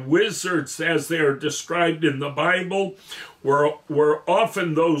 Again, wizards, as they are described in the Bible, were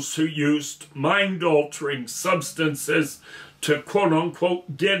often those who used mind-altering substances to,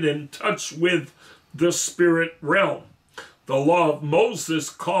 quote-unquote, get in touch with the spirit realm. The law of Moses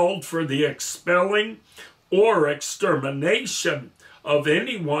called for the expelling or extermination of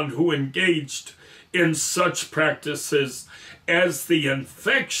anyone who engaged in such practices, as the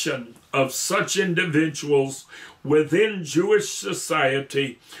infection of such individuals within Jewish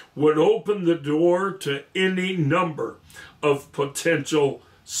society would open the door to any number of potential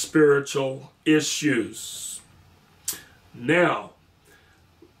spiritual issues. Now,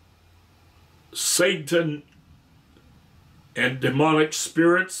 Satan and demonic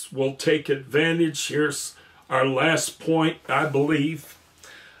spirits will take advantage. Here's our last point, I believe.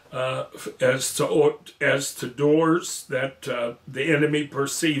 as to doors that the enemy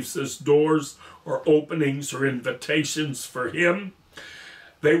perceives as doors or openings or invitations for him.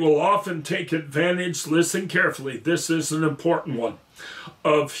 They will often take advantage, listen carefully, this is an important one,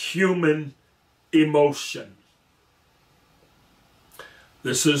 of human emotion.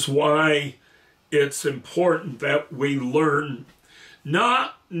 This is why it's important that we learn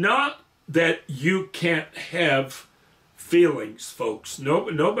not that you can't have feelings, folks.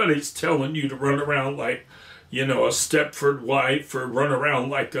 Nobody's telling you to run around like, you know, a Stepford wife or run around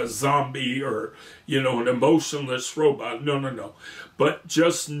like a zombie or, you know, an emotionless robot. No. But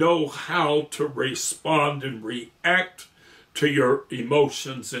just know how to respond and react to your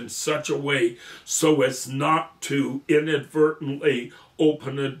emotions in such a way so as not to inadvertently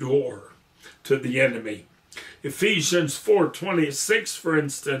open a door to the enemy. Ephesians 4:26, for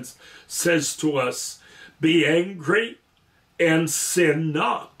instance, says to us, be angry and sin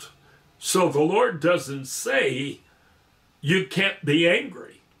not. So the Lord doesn't say you can't be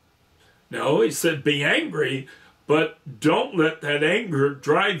angry. No, he said be angry, but don't let that anger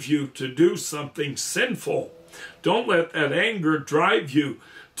drive you to do something sinful. Don't let that anger drive you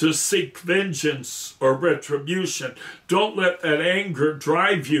to seek vengeance or retribution. Don't let that anger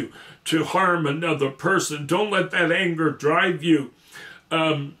drive you to harm another person. Don't let that anger drive you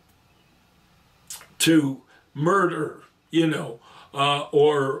to murder, you know,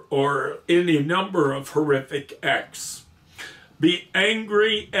 or any number of horrific acts. Be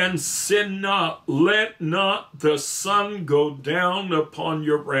angry and sin not. Let not the sun go down upon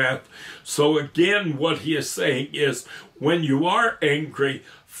your wrath. So again, what he is saying is, when you are angry,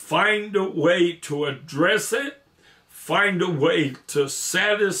 find a way to address it, find a way to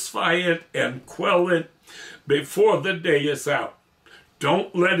satisfy it and quell it before the day is out.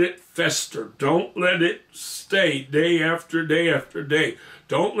 Don't let it fester. Don't let it stay day after day after day.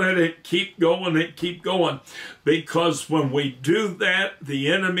 Don't let it keep going and keep going. Because when we do that, the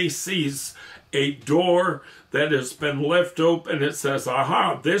enemy sees a door that has been left open. It says,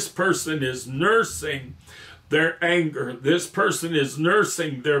 aha, this person is nursing their anger. This person is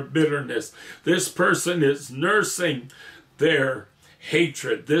nursing their bitterness. This person is nursing their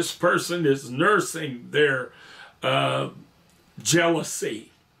hatred. This person is nursing their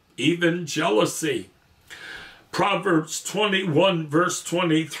jealousy, even jealousy. Proverbs 21 verse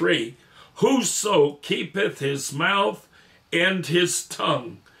 23, whoso keepeth his mouth and his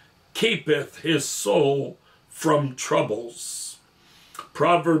tongue keepeth his soul from troubles.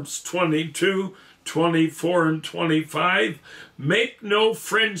 Proverbs 22, 24 and 25, make no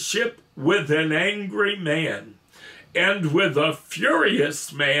friendship with an angry man, and with a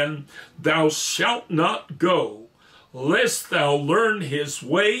furious man thou shalt not go, lest thou learn his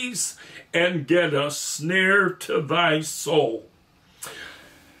ways and get a snare to thy soul.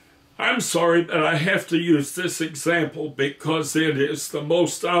 I'm sorry, but I have to use this example because it is the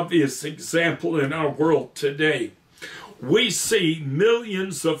most obvious example in our world today. We see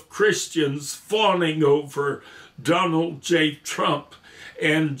millions of Christians fawning over Donald J. Trump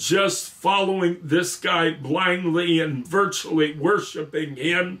and just following this guy blindly and virtually worshiping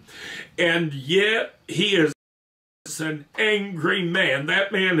him, and yet he is an angry man.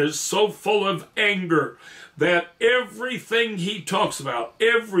 That man is so full of anger that everything he talks about,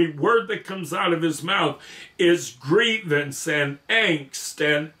 every word that comes out of his mouth is grievance and angst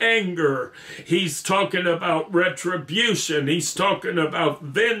and anger. He's talking about retribution. He's talking about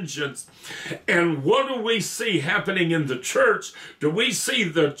vengeance. And what do we see happening in the church? Do we see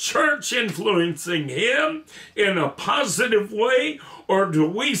the church influencing him in a positive way, or do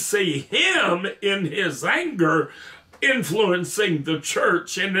we see him in his anger influencing the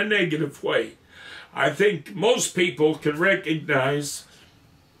church in a negative way? I think most people can recognize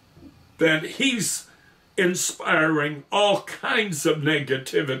that he's inspiring all kinds of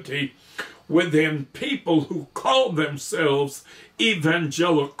negativity within people who call themselves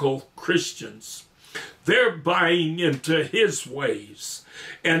evangelical Christians. They're buying into his ways.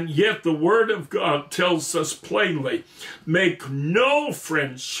 And yet the Word of God tells us plainly, make no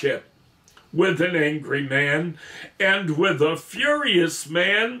friendship with an angry man, and with a furious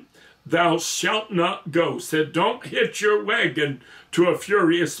man thou shalt not go. Said, don't hitch your wagon to a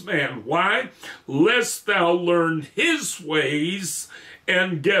furious man. Why? Lest thou learn his ways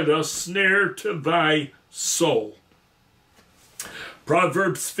and get a snare to thy soul.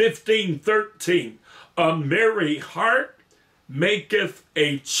 Proverbs 15:13, a merry heart maketh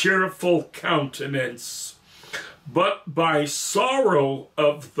a cheerful countenance, but by sorrow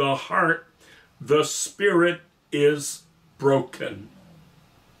of the heart the spirit is broken.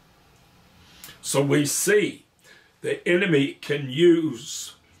 So we see the enemy can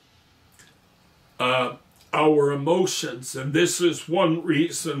use our emotions. And this is one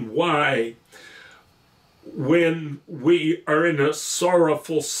reason why when we are in a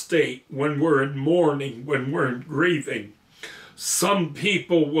sorrowful state, when we're in mourning, when we're in grieving, some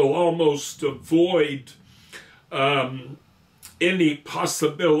people will almost avoid any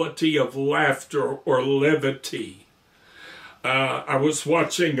possibility of laughter or levity. I was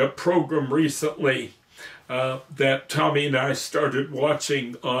watching a program recently that Tommy and I started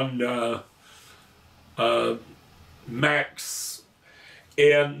watching on Max,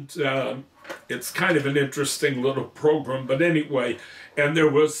 and it's kind of an interesting little program, but anyway, and there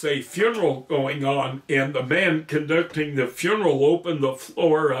was a funeral going on, and the man conducting the funeral opened the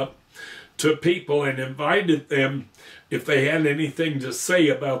floor up to people and invited them, if they had anything to say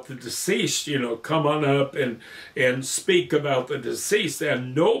about the deceased, you know, come on up and speak about the deceased.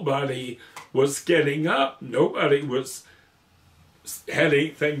 And nobody was getting up. Nobody had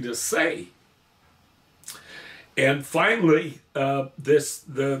anything to say. And finally, the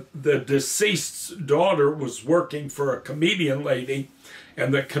deceased's daughter was working for a comedian lady,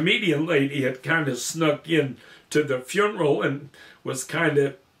 and the comedian lady had kind of snuck in to the funeral and was kind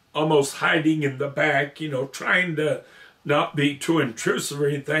of almost hiding in the back, you know, trying to not be too intrusive or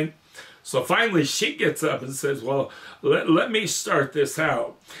anything. So finally she gets up and says, well, let me start this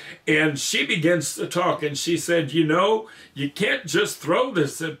out. And she begins to talk, and she said, you know, you can't just throw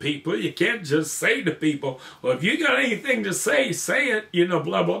this at people. You can't just say to people, well, if you got anything to say, say it, you know,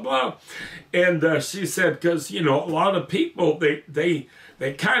 blah, blah, blah. And she said, because, you know, a lot of people, they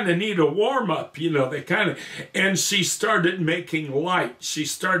kind of need a warm-up, you know, and she started making light. She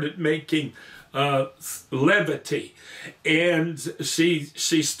started making levity. And she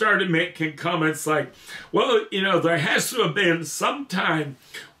started making comments like, well, you know, there has to have been some time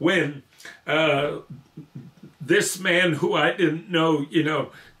when this man who I didn't know, you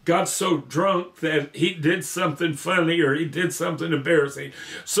know, got so drunk that he did something funny or he did something embarrassing.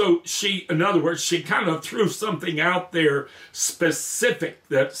 So in other words, she kind of threw something out there specific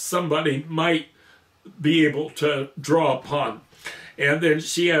that somebody might be able to draw upon. And then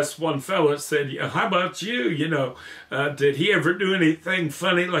she asked one fella, said, how about you? You know, did he ever do anything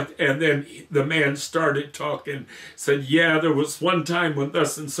funny? And then the man started talking, said, yeah, there was one time when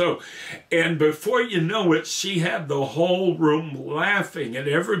thus and so. And before you know it, she had the whole room laughing, and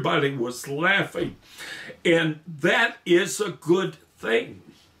everybody was laughing. And that is a good thing.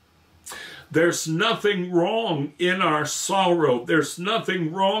 There's nothing wrong in our sorrow. There's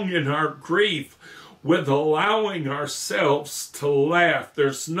nothing wrong in our grief with allowing ourselves to laugh.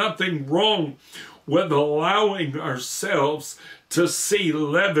 There's nothing wrong with allowing ourselves to see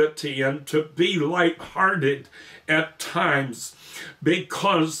levity and to be lighthearted at times,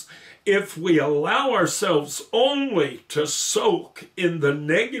 because if we allow ourselves only to soak in the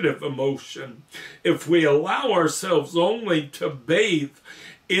negative emotion, if we allow ourselves only to bathe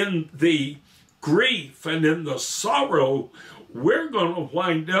in the grief and in the sorrow, we're going to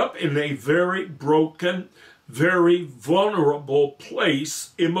wind up in a very broken, very vulnerable place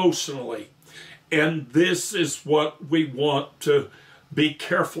emotionally. And this is what we want to be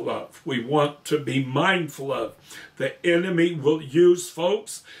careful of. We want to be mindful of. The enemy will use,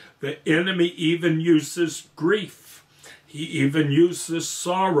 folks, the enemy even uses grief. He even uses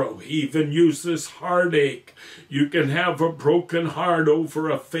sorrow. He even uses heartache. You can have a broken heart over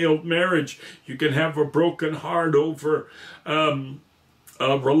a failed marriage. You can have a broken heart over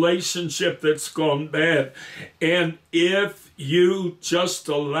a relationship that's gone bad. And if you just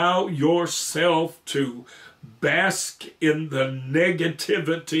allow yourself to bask in the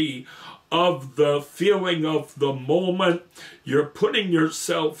negativity of the feeling of the moment, you're putting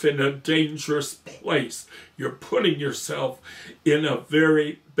yourself in a dangerous place. You're putting yourself in a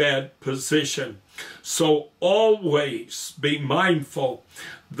very bad position. So always be mindful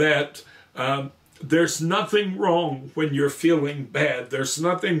that there's nothing wrong when you're feeling bad. There's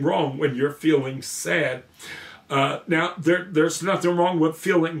nothing wrong when you're feeling sad. Now, there's nothing wrong with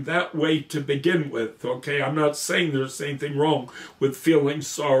feeling that way to begin with, okay? I'm not saying there's anything wrong with feeling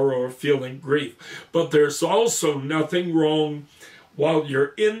sorrow or feeling grief, but there's also nothing wrong while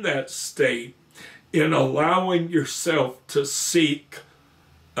you're in that state in allowing yourself to seek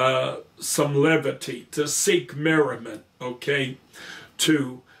some levity, to seek merriment, okay?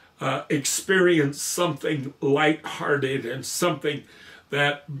 To experience something lighthearted and something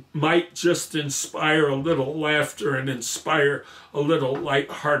that might just inspire a little laughter and inspire a little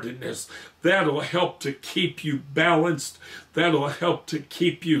lightheartedness. That'll help to keep you balanced. That'll help to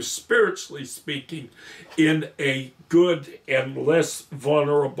keep you, spiritually speaking, in a good and less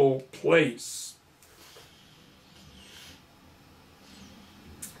vulnerable place.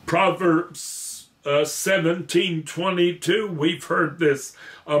 Proverbs 17:22, we've heard this,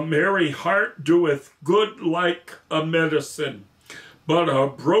 a merry heart doeth good like a medicine, but a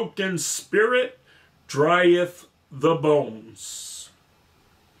broken spirit drieth the bones.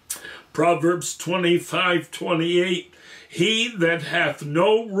 Proverbs 25:28, he that hath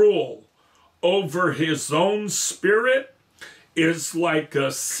no rule over his own spirit is like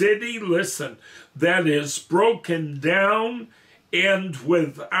a city, listen, that is broken down and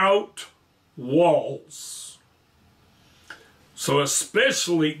without walls. So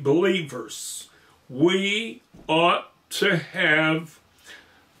especially believers, we ought to have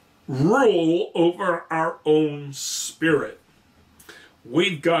rule over our own spirit.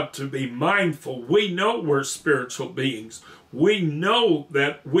 We've got to be mindful. We know we're spiritual beings. We know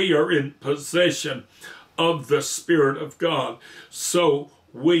that we are in possession of the Spirit of God. So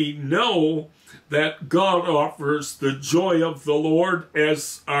we know that God offers the joy of the Lord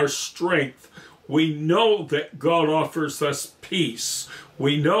as our strength. We know that God offers us peace.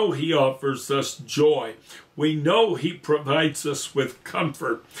 We know he offers us joy. We know he provides us with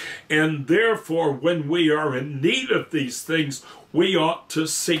comfort. And therefore, when we are in need of these things, we ought to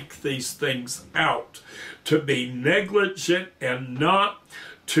seek these things out. To be negligent and not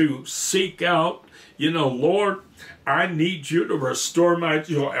to seek out, Lord, I need you to restore my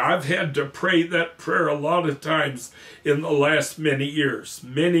joy. I've had to pray that prayer a lot of times in the last many years.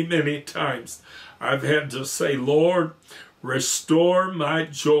 Many, many times. I've had to say, Lord, restore my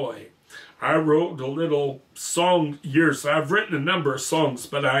joy. I wrote a little song years. I've written a number of songs,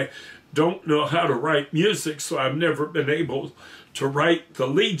 but I don't know how to write music, so I've never been able to write the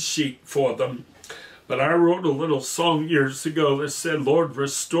lead sheet for them. But I wrote a little song years ago that said, Lord,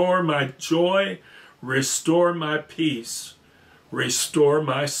 restore my joy, restore my peace, restore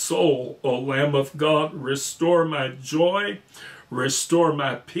my soul, O Lamb of God, restore my joy, restore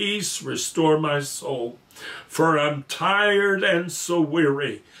my peace, restore my soul. For I'm tired and so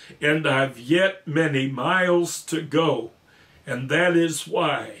weary, and I've yet many miles to go. And that is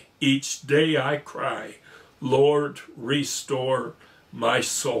why each day I cry, Lord, restore my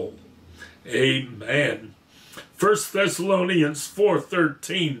soul. Amen. 1 Thessalonians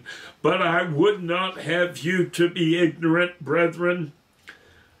 4:13, but I would not have you to be ignorant, brethren,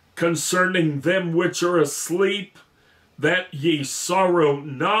 concerning them which are asleep, that ye sorrow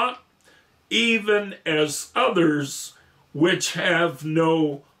not, even as others which have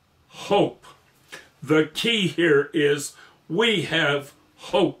no hope. The key here is we have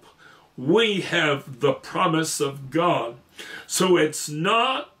hope. We have the promise of God. So it's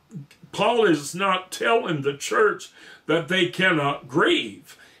not, Paul is not telling the church that they cannot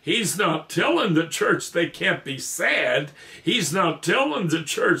grieve. He's not telling the church they can't be sad. He's not telling the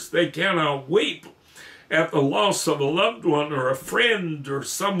church they cannot weep at the loss of a loved one or a friend or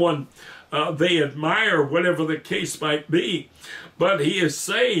someone they admire, whatever the case might be. But he is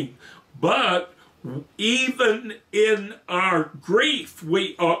saying, but even in our grief,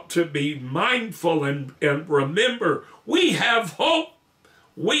 we ought to be mindful and remember we have hope.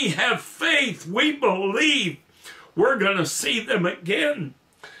 We have faith. We believe we're going to see them again.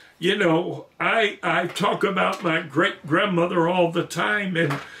 I talk about my great-grandmother all the time,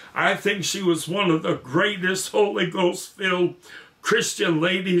 and I think she was one of the greatest Holy Ghost-filled Christian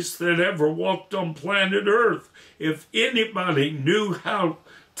ladies that ever walked on planet Earth. If anybody knew how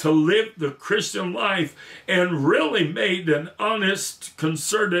to live the Christian life and really made an honest,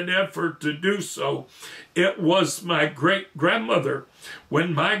 concerted effort to do so, it was my great-grandmother.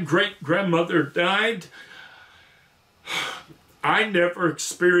 When my great-grandmother died, I never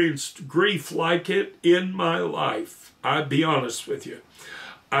experienced grief like it in my life. I'll be honest with you.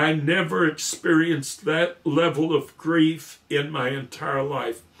 I never experienced that level of grief in my entire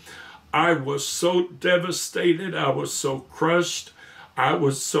life. I was so devastated. I was so crushed. I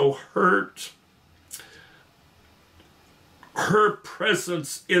was so hurt. Her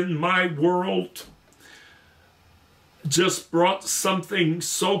presence in my world just brought something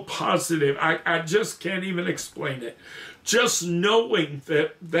so positive. I just can't even explain it. Just knowing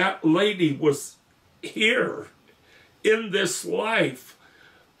that that lady was here in this life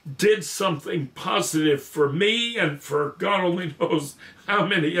did something positive for me and for God only knows how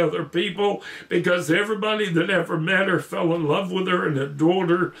many other people, because everybody that ever met her fell in love with her and adored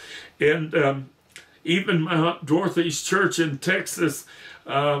her. And even my Aunt Dorothy's church in Texas,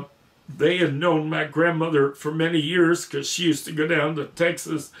 they had known my grandmother for many years because she used to go down to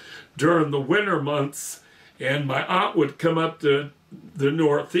Texas during the winter months, and my aunt would come up to the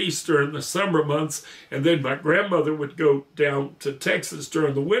Northeast during the summer months, and then my grandmother would go down to Texas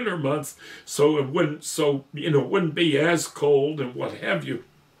during the winter months, so it wouldn't be as cold and what have you.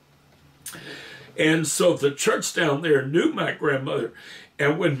 And so the church down there knew my grandmother.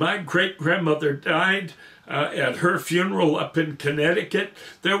 And when my great-grandmother died, at her funeral up in Connecticut,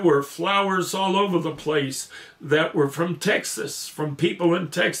 there were flowers all over the place that were from Texas, from people in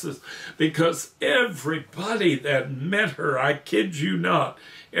Texas, because everybody that met her, I kid you not,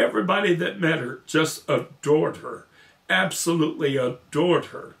 everybody that met her just adored her, absolutely adored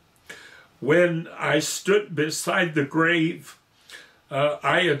her. When I stood beside the grave,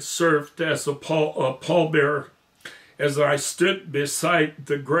 I had served as a pallbearer. As I stood beside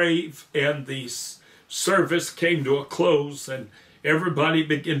the grave and the service came to a close and everybody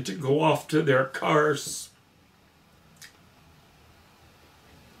began to go off to their cars,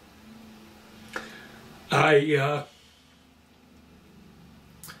 I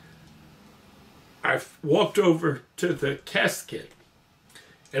walked over to the casket,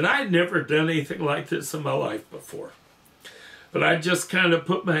 and I'd never done anything like this in my life before. But I just kind of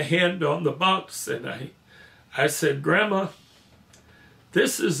put my hand on the box and I said, "Grandma,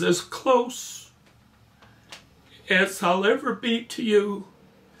 this is as close as I'll ever be to you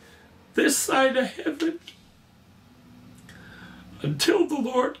this side of heaven until the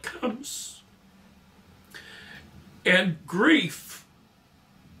Lord comes." And grief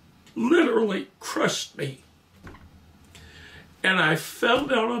literally crushed me. And I fell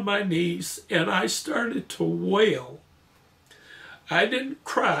down on my knees and I started to wail. I didn't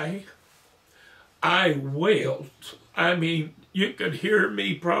cry. I wailed. I mean, you could hear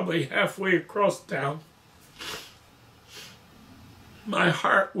me probably halfway across town. My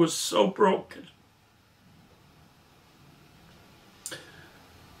heart was so broken.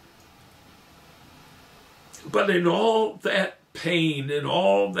 But in all that pain and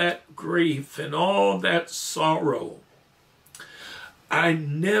all that grief and all that sorrow, I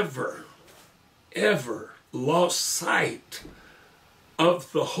never, ever lost sight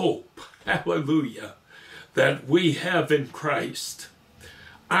of the hope, hallelujah, that we have in Christ.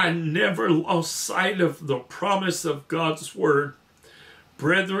 I never lost sight of the promise of God's word.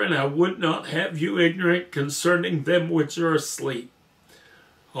 "Brethren, I would not have you ignorant concerning them which are asleep.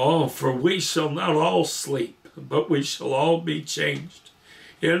 Oh, for we shall not all sleep, but we shall all be changed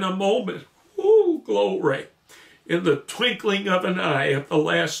in a moment." Ooh, glory. In the twinkling of an eye at the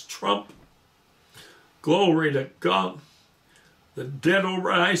last trump. Glory to God. The dead will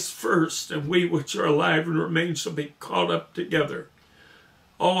rise first, and we which are alive and remain shall be caught up together.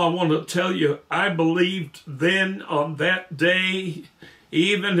 Oh, I want to tell you, I believed then on that day,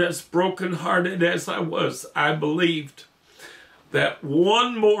 even as brokenhearted as I was, I believed that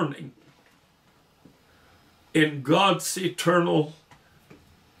one morning in God's eternal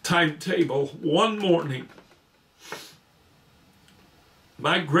timetable, one morning,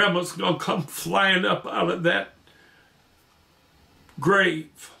 my grandma's going to come flying up out of that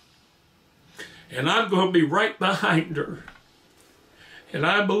grave. And I'm going to be right behind her. And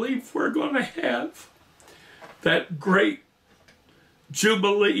I believe we're going to have that great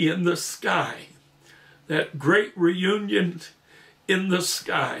jubilee in the sky, that great reunion in the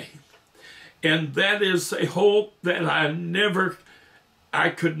sky. And that is a hope that I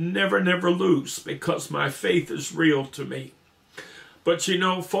could never lose, because my faith is real to me. But you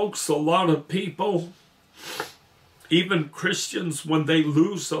know, folks, a lot of people, even Christians, when they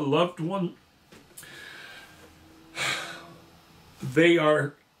lose a loved one, they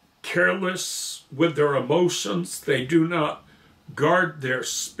are careless with their emotions. They do not guard their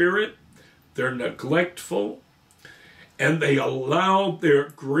spirit. They're neglectful. And they allow their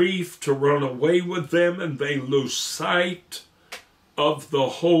grief to run away with them, and they lose sight of the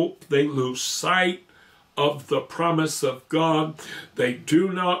hope. They lose sight of the promise of God. They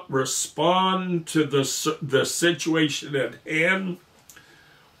do not respond to the situation at hand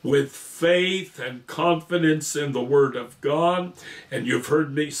with faith and confidence in the Word of God. And you've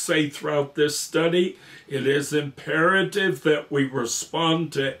heard me say throughout this study, it is imperative that we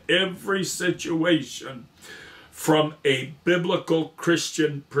respond to every situation from a biblical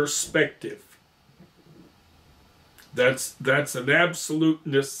Christian perspective. That's an absolute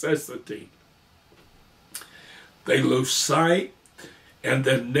necessity. They lose sight, and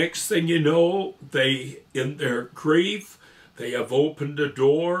then next thing you know, in their grief, they have opened a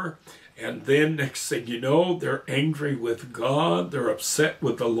door, and then next thing you know, they're angry with God, they're upset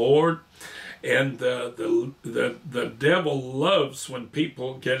with the Lord, and the devil loves when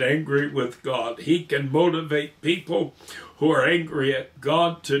people get angry with God. He can motivate people who are angry at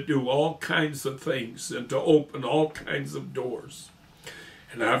God to do all kinds of things and to open all kinds of doors.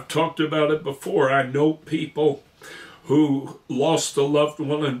 And I've talked about it before. I know people who lost a loved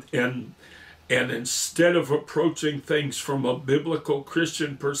one, And instead of approaching things from a biblical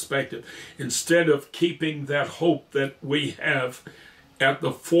Christian perspective, instead of keeping that hope that we have at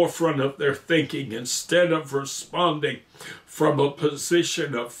the forefront of their thinking, instead of responding from a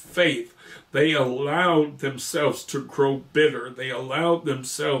position of faith, they allowed themselves to grow bitter. They allowed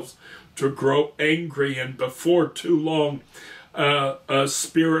themselves to grow angry, and before too long, a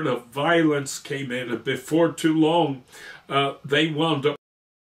spirit of violence came in, and before too long, they wound up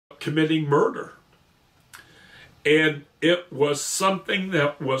committing murder. And it was something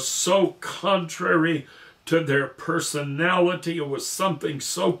that was so contrary to their personality. It was something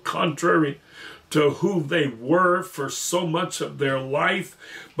so contrary to who they were for so much of their life,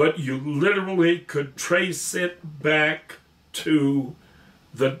 but you literally could trace it back to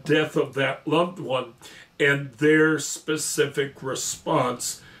the death of that loved one and their specific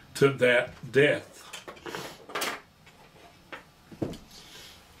response to that death.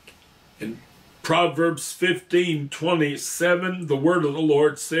 In Proverbs 15:27, the word of the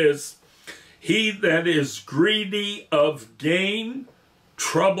Lord says, "He that is greedy of gain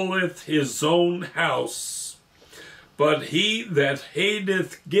troubleth his own house, but he that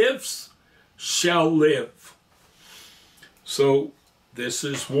hateth gifts shall live." So this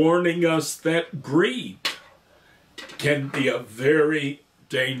is warning us that greed can be a very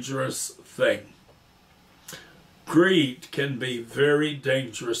dangerous thing. Greed can be very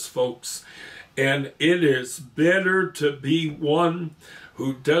dangerous, folks, and it is better to be one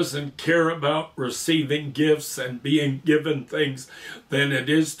who doesn't care about receiving gifts and being given things than it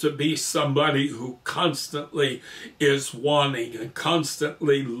is to be somebody who constantly is wanting and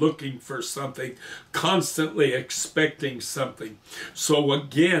constantly looking for something, constantly expecting something. So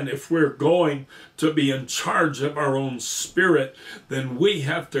again, if we're going to be in charge of our own spirit, then we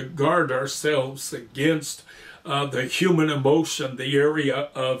have to guard ourselves against the human emotion, the area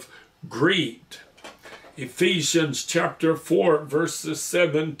of greed. Ephesians chapter 4, verses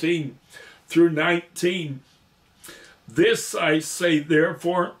 17 through 19. "This I say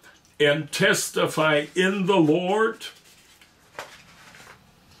therefore, and testify in the Lord,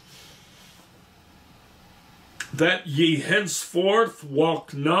 that ye henceforth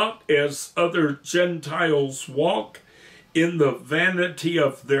walk not as other Gentiles walk, in the vanity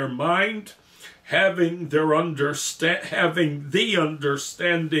of their mind, having the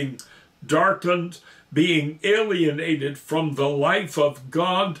understanding darkened, being alienated from the life of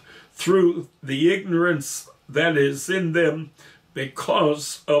God through the ignorance that is in them,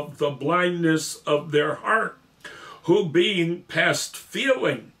 because of the blindness of their heart, who being past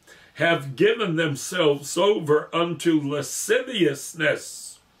feeling have given themselves over unto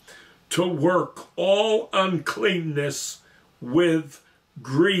lasciviousness, to work all uncleanness with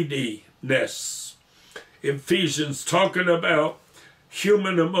greediness." Ephesians talking about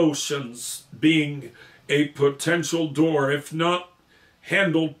human emotions being a potential door, if not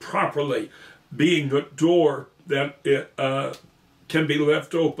handled properly, being a door that can be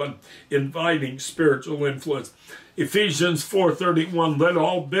left open, inviting spiritual influence. Ephesians 4:31, "Let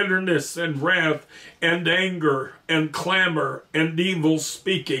all bitterness and wrath and anger and clamor and evil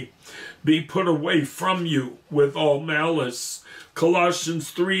speaking be put away from you with all malice."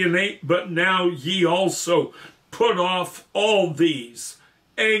 Colossians 3:8, "But now ye also put off all these,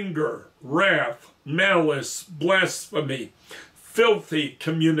 anger, wrath, malice, blasphemy, filthy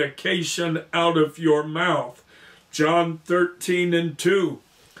communication out of your mouth." John 13:2,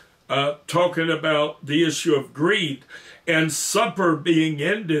 talking about the issue of greed. "And supper being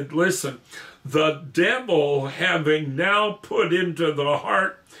ended," listen, "the devil having now put into the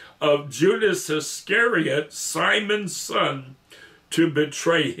heart of Judas Iscariot, Simon's son, to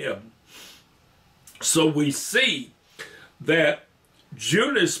betray him." So we see that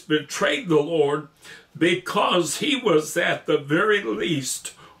Judas betrayed the Lord because he was at the very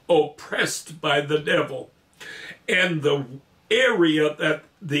least oppressed by the devil. And the area that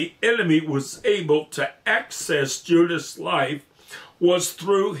the enemy was able to access Judas' life was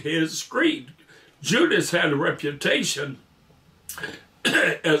through his greed. Judas had a reputation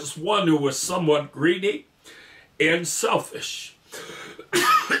as one who was somewhat greedy and selfish.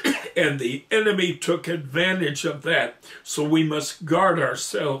 And the enemy took advantage of that. So we must guard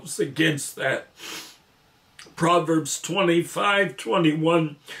ourselves against that. Proverbs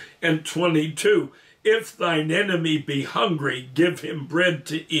 25:21 and 22. "If thine enemy be hungry, give him bread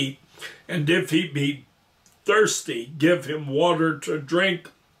to eat. And if he be thirsty, give him water to drink.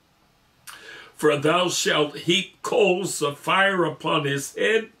 For thou shalt heap coals of fire upon his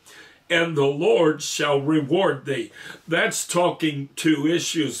head, and the Lord shall reward thee." That's talking to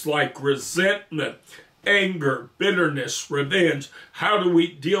issues like resentment, anger, bitterness, revenge. How do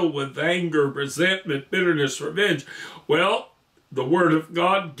we deal with anger, resentment, bitterness, revenge? Well, the Word of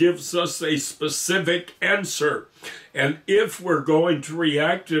God gives us a specific answer. And if we're going to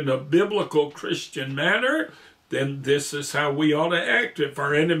react in a biblical Christian manner, then this is how we ought to act. If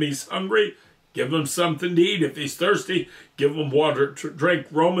our enemy's hungry, give him something to eat. If he's thirsty, give him water to drink.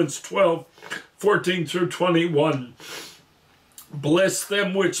 Romans 12:14 through 21. Bless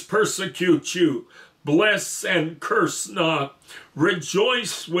them which persecute you. Bless and curse not.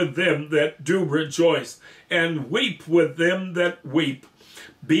 Rejoice with them that do rejoice, and weep with them that weep.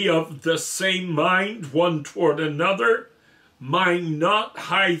 Be of the same mind one toward another. Mind not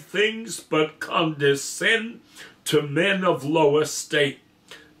high things, but condescend to men of low estate.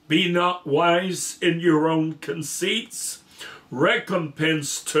 Be not wise in your own conceits.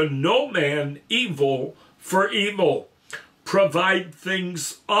 Recompense to no man evil for evil. Provide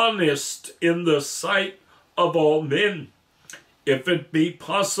things honest in the sight of all men. If it be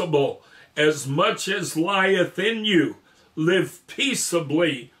possible, as much as lieth in you, live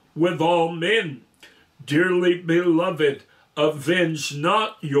peaceably with all men. Dearly beloved, avenge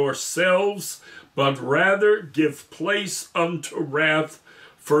not yourselves, but rather give place unto wrath,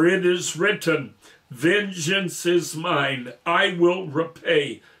 for it is written, Vengeance is mine, I will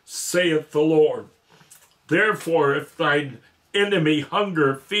repay, saith the Lord. Therefore, if thine enemy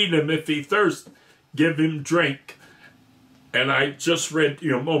hunger, feed him. If he thirst, give him drink. And I just read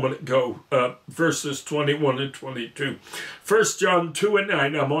a moment ago, verses 21 and 22. 1 John 2 and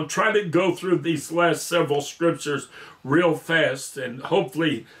 9. I'm going to try to go through these last several scriptures real fast, and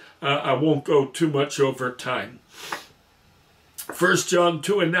hopefully I won't go too much over time. 1 John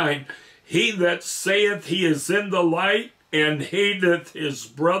 2 and 9. He that saith he is in the light and hateth his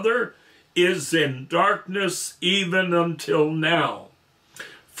brother is in darkness even until now.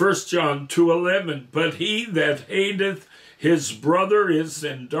 1 John 2:11. But he that hateth his brother is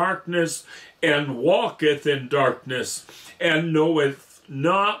in darkness, and walketh in darkness, and knoweth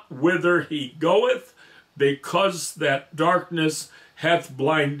not whither he goeth, because that darkness hath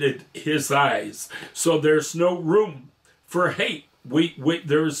blinded his eyes. So there's no room for hate.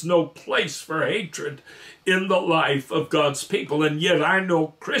 There is no place for hatred in the life of God's people. And yet I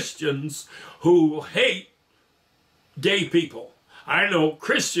know Christians who hate gay people. I know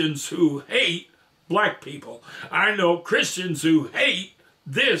Christians who hate black people. I know Christians who hate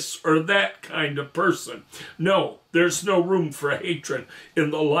this or that kind of person. No, there's no room for hatred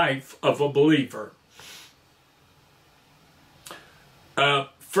in the life of a believer. 1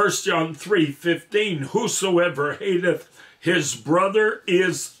 John 3:15, whosoever hateth his brother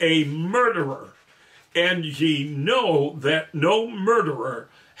is a murderer, and ye know that no murderer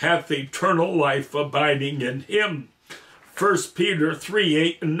hath eternal life abiding in him. 1 Peter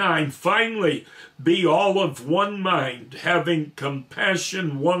 3:8 and 9, finally, be all of one mind, having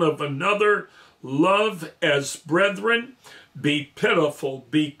compassion one of another, love as brethren, be pitiful,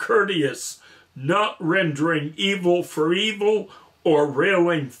 be courteous, not rendering evil for evil, or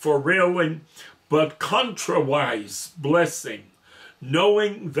railing for railing, but contrawise blessing,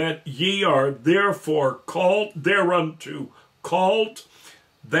 knowing that ye are therefore called thereunto, called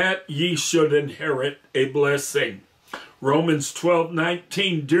that ye should inherit a blessing. Romans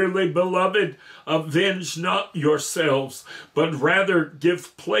 12:19, dearly beloved, avenge not yourselves, but rather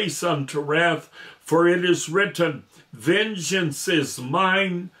give place unto wrath, for it is written, vengeance is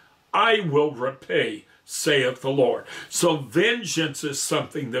mine, I will repay, saith the Lord. So vengeance is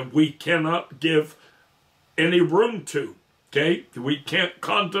something that we cannot give any room to, okay? We can't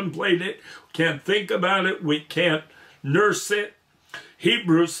contemplate it, can't think about it, we can't nurse it.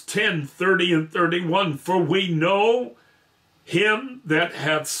 Hebrews 10:30 and 31, for we know him that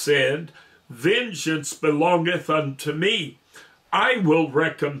hath said, vengeance belongeth unto me, I will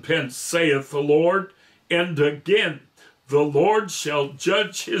recompense, saith the Lord. And again, the Lord shall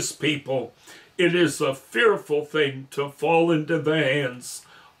judge his people. It is a fearful thing to fall into the hands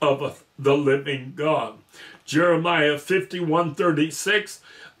of the living God. Jeremiah 51:36,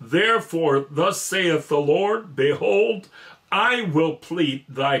 therefore thus saith the Lord, behold, I will plead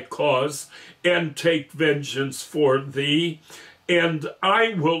thy cause, and take vengeance for thee, and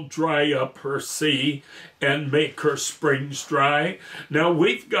I will dry up her sea, and make her springs dry. Now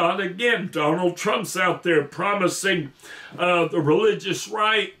we've got, again, Donald Trump's out there promising the religious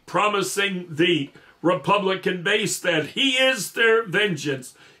right, promising the Republican base that he is their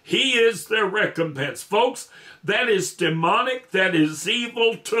vengeance, he is their recompense. Folks, that is demonic, that is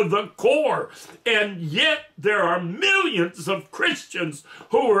evil to the core. And yet there are millions of Christians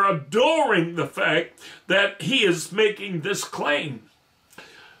who are adoring the fact that he is making this claim.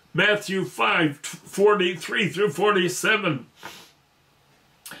 Matthew 5:43 through 47.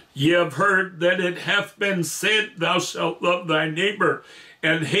 Ye have heard that it hath been said, Thou shalt love thy neighbor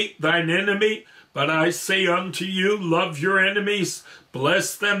and hate thine enemy. But I say unto you, love your enemies,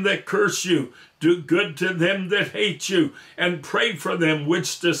 bless them that curse you, do good to them that hate you, and pray for them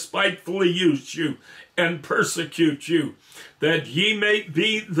which despitefully use you and persecute you, that ye may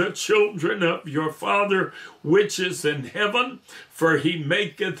be the children of your Father which is in heaven. For he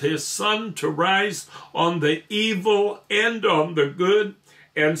maketh his sun to rise on the evil and on the good,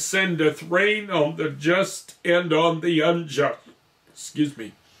 and sendeth rain on the just and on the unjust.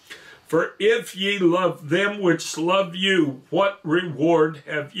 For if ye love them which love you, what reward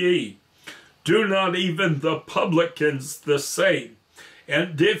have ye? Do not even the publicans the same?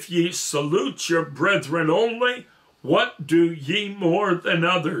 And if ye salute your brethren only, what do ye more than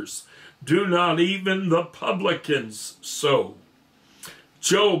others? Do not even the publicans so?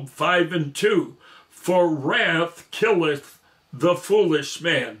 Job 5:2. For wrath killeth the foolish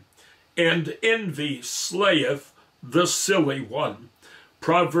man, and envy slayeth the silly one.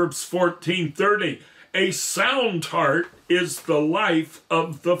 Proverbs 14:30. A sound heart is the life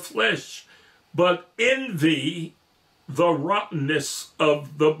of the flesh, but envy the rottenness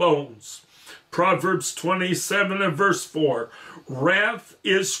of the bones. Proverbs 27 and verse 4. Wrath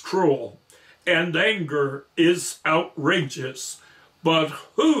is cruel, and anger is outrageous, but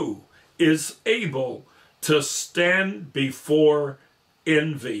who is able to stand before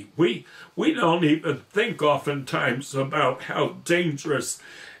envy? We don't even think oftentimes about how dangerous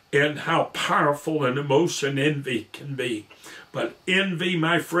and how powerful an emotion envy can be. But envy,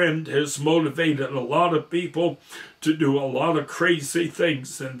 my friend, has motivated a lot of people to do a lot of crazy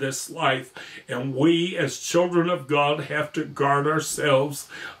things in this life. And we, as children of God, have to guard ourselves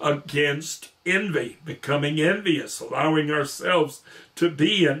against envy, becoming envious, allowing ourselves to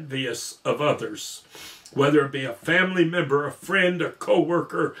be envious of others. Whether it be a family member, a friend, a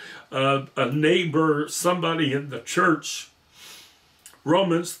co-worker, a neighbor, somebody in the church.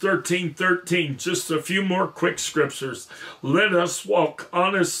 Romans 13:13, just a few more quick scriptures. Let us walk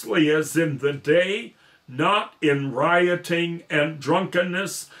honestly as in the day, not in rioting and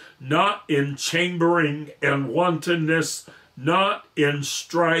drunkenness, not in chambering and wantonness, not in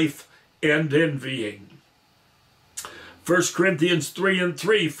strife and envying. 1 Corinthians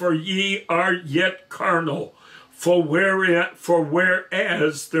 3:3, for ye are yet carnal, for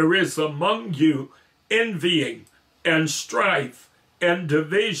whereas there is among you envying and strife and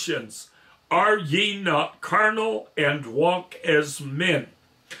divisions, are ye not carnal and walk as men?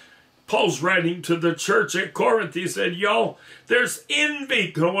 Paul's writing to the church at Corinth. He said, y'all, there's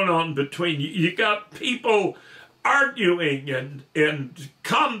envy going on between you. You got people arguing and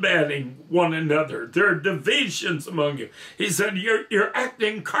combating one another. There are divisions among you. He said, you're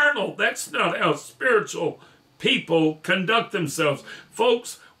acting carnal. That's not how spiritual people conduct themselves.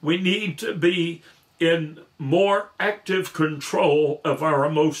 Folks, we need to be in more active control of our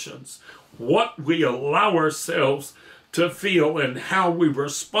emotions. What we allow ourselves to feel and how we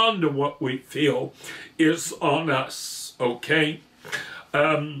respond to what we feel is on us, okay?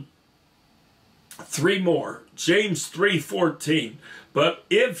 Three more. James 3:14. But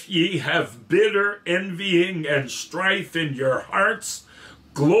if ye have bitter envying and strife in your hearts,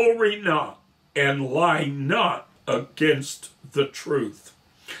 glory not and lie not against the truth.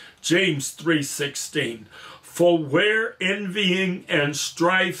 James 3:16. For where envying and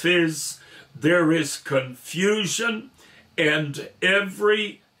strife is, there is confusion and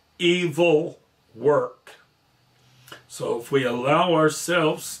every evil work. So if we allow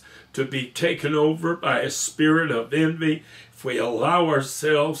ourselves to be taken over by a spirit of envy, if we allow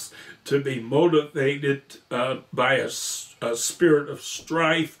ourselves to be motivated by a spirit of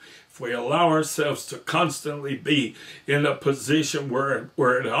strife, if we allow ourselves to constantly be in a position where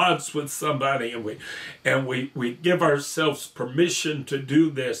we're at odds with somebody, and we give ourselves permission to do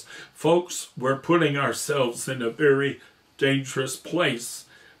this, folks, we're putting ourselves in a very dangerous place.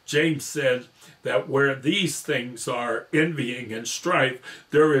 James said that where these things are, envying and strife,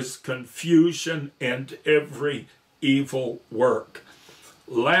 there is confusion and every evil work.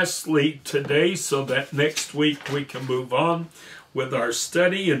 Lastly, today, so that next week we can move on with our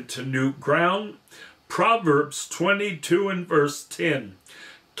study into new ground, Proverbs 22 and verse 10.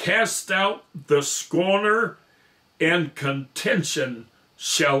 Cast out the scorner, and contention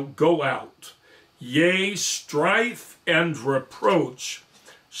shall go out. Yea, strife and reproach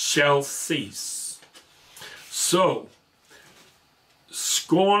shall cease. So,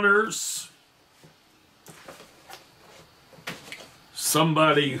 scorners,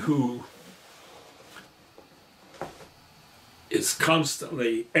 somebody who is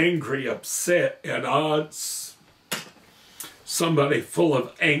constantly angry, upset, at odds, somebody full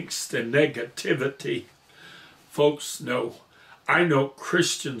of angst and negativity. Folks, no. I know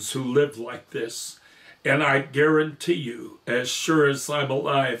Christians who live like this, and I guarantee you, as sure as I'm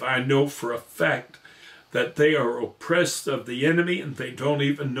alive, I know for a fact that they are oppressed of the enemy and they don't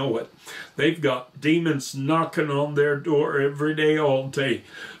even know it. They've got demons knocking on their door every day, all day,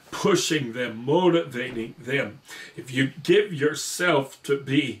 pushing them, motivating them. If you give yourself to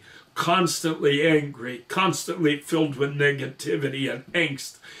be constantly angry, constantly filled with negativity and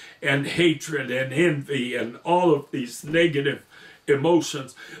angst and hatred and envy and all of these negative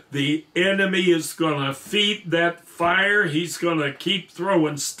emotions, the enemy is going to feed that fire. He's going to keep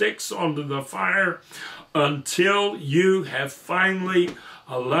throwing sticks onto the fire until you have finally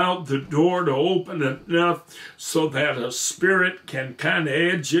allowed the door to open enough so that a spirit can kind of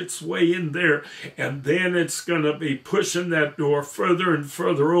edge its way in there, and then it's going to be pushing that door further and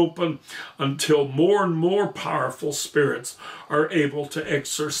further open until more and more powerful spirits are able to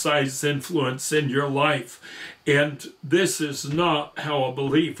exercise influence in your life. And this is not how a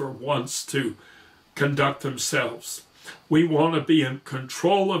believer wants to conduct themselves. We want to be in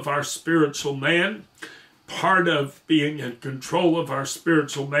control of our spiritual man. Part of being in control of our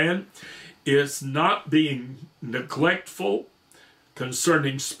spiritual man is not being neglectful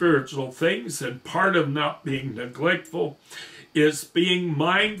concerning spiritual things, and part of not being neglectful is being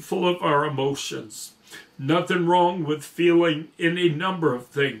mindful of our emotions. Nothing wrong with feeling any number of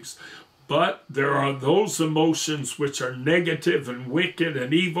things, but there are those emotions which are negative and wicked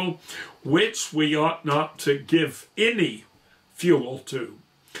and evil, which we ought not to give any fuel to.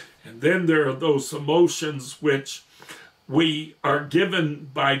 And then there are those emotions which we are given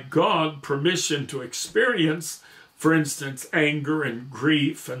by God permission to experience, for instance, anger and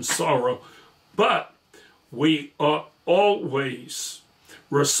grief and sorrow. But we ought always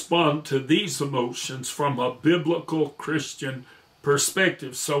respond to these emotions from a biblical Christian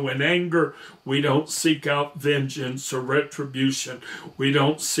perspective. So in anger, we don't seek out vengeance or retribution. We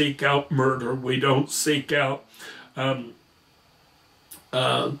don't seek out murder. We don't seek out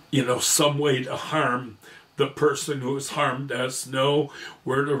some way to harm the person who has harmed us. No,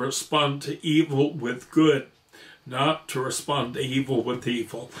 we're to respond to evil with good, not to respond to evil with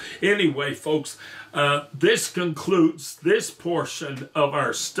evil. Anyway, folks, this concludes this portion of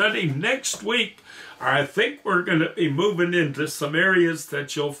our study. Next week, I think we're going to be moving into some areas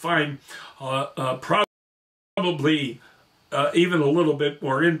that you'll find probably even a little bit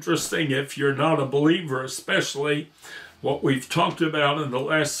more interesting if you're not a believer, especially. What we've talked about in the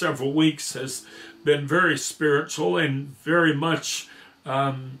last several weeks has been very spiritual and very much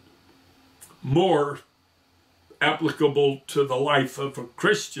more applicable to the life of a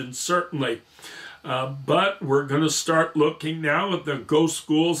Christian, certainly. But we're going to start looking now at the ghosts,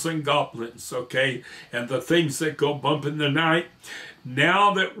 ghouls, and goblins, okay, and the things that go bump in the night.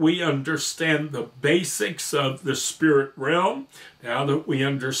 Now that we understand the basics of the spirit realm, now that we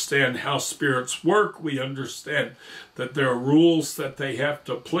understand how spirits work, we understand that there are rules that they have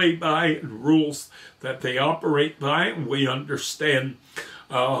to play by and rules that they operate by, and we understand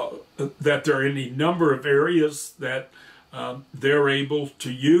that there are any number of areas that they're able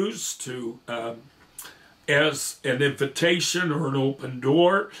to use to as an invitation or an open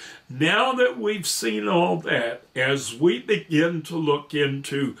door. Now that we've seen all that, as we begin to look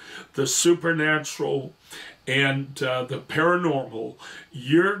into the supernatural and the paranormal,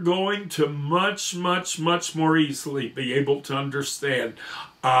 you're going to much more easily be able to understand,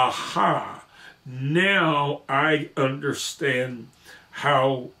 aha, now I understand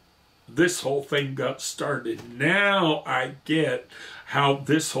how this whole thing got started. Now I get how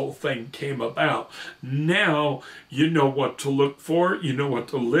this whole thing came about. Now you know what to look for, you know what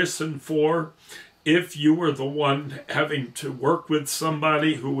to listen for. If you were the one having to work with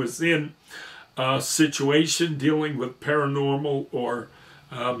somebody who was in a situation dealing with paranormal or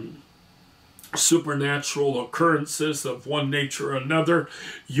supernatural occurrences of one nature or another,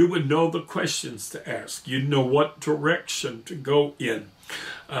 you would know the questions to ask. You know what direction to go in.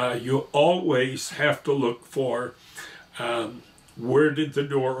 You always have to look for where did the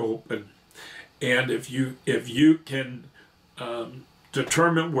door open, and if you can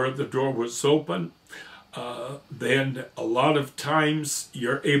determine where the door was open, then a lot of times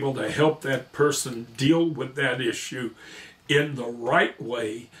you're able to help that person deal with that issue in the right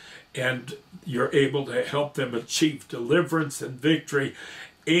way, and you're able to help them achieve deliverance and victory,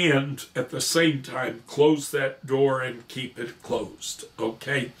 and at the same time close that door and keep it closed.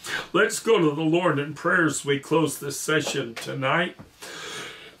 Okay, let's go to the Lord in prayer as we close this session tonight.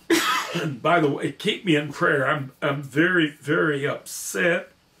 And by the way, keep me in prayer. I'm very, very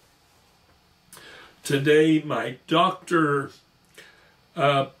upset. Today, my doctor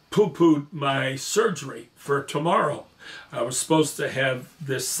poo-pooed my surgery for tomorrow. I was supposed to have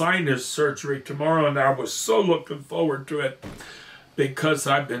this sinus surgery tomorrow, and I was so looking forward to it because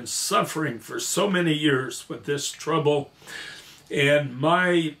I've been suffering for so many years with this trouble. And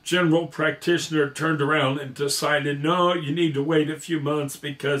my general practitioner turned around and decided, no, you need to wait a few months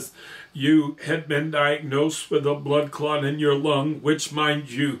because you had been diagnosed with a blood clot in your lung, which,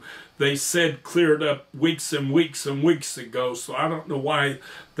 mind you, they said cleared up weeks and weeks and weeks ago. So I don't know why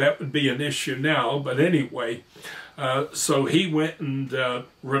that would be an issue now. But anyway, so he went and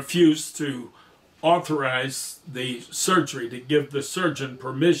refused to authorize the surgery, to give the surgeon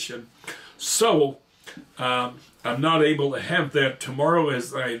permission. So I'm not able to have that tomorrow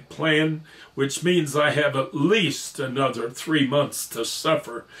as I had planned, which means I have at least another 3 months to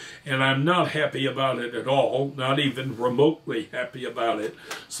suffer, and I'm not happy about it at all, not even remotely happy about it.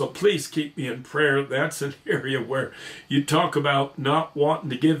 So please keep me in prayer. That's an area where you talk about not wanting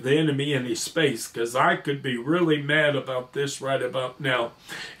to give the enemy any space, because I could be really mad about this right about now,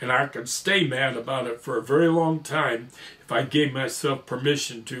 and I could stay mad about it for a very long time if I gave myself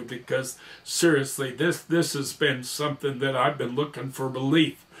permission to, because seriously, this has been something that I've been looking for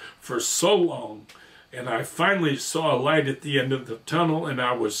relief for so long, and I finally saw a light at the end of the tunnel, and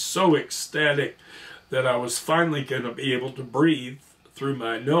I was so ecstatic that I was finally going to be able to breathe through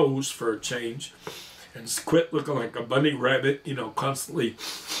my nose for a change and quit looking like a bunny rabbit, you know, constantly,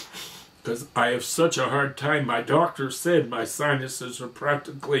 because I have such a hard time. My doctor said my sinuses are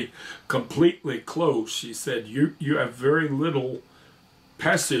practically completely closed. She said, you have very little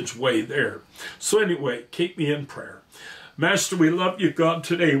passageway there. So anyway, keep me in prayer. Master, we love you, God,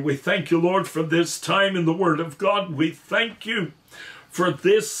 today. We thank you, Lord, for this time in the Word of God. We thank you for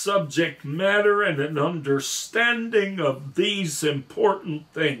this subject matter and an understanding of these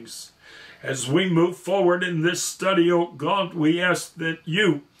important things. As we move forward in this study, oh God, we ask that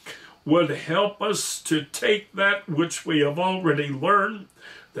you would help us to take that which we have already learned,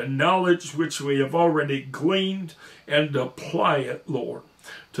 the knowledge which we have already gleaned, and apply it, Lord,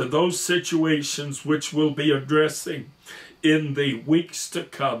 to those situations which we'll be addressing in the weeks to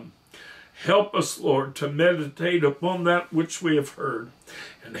come. Help us, Lord, to meditate upon that which we have heard,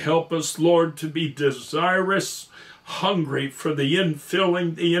 and help us, Lord, to be desirous, hungry for the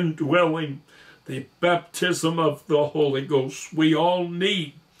infilling, the indwelling, the baptism of the Holy Ghost. We all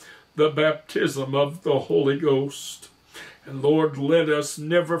need the baptism of the Holy Ghost. And Lord, let us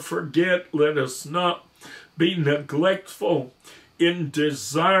never forget, let us not be neglectful in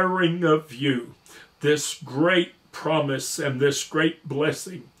desiring of you this great promise and this great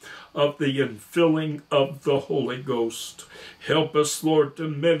blessing of the infilling of the Holy Ghost. Help us, Lord, to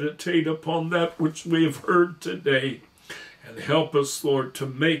meditate upon that which we have heard today, and help us, Lord, to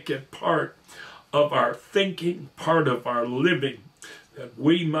make it part of our thinking, part of our living, that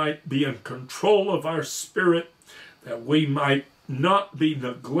we might be in control of our spirit, that we might not be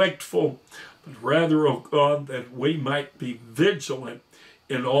neglectful, but rather, O God, that we might be vigilant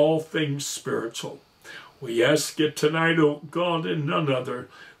in all things spiritual. We ask it tonight, O God, in none other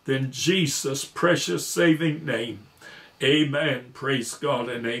than Jesus' precious saving name. Amen. Praise God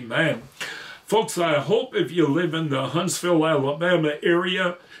and amen. Folks, I hope if you live in the Huntsville, Alabama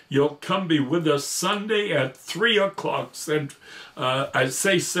area, you'll come be with us Sunday at 3 o'clock. I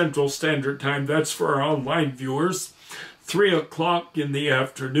say Central Standard Time. That's for our online viewers. 3 o'clock in the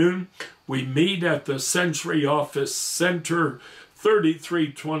afternoon. We meet at the Century Office Center,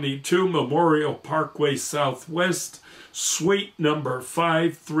 3322 Memorial Parkway Southwest, suite number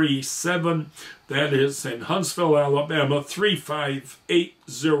 537. That is in Huntsville, Alabama,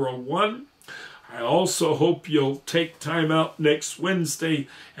 35801. I also hope you'll take time out next Wednesday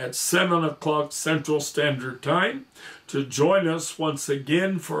at 7 o'clock Central Standard Time to join us once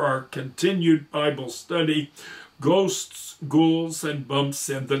again for our continued Bible study, Ghosts, Ghouls, and Bumps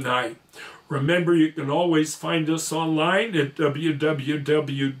in the Night. Remember, you can always find us online at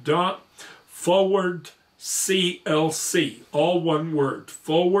www.forwardclc, all one word,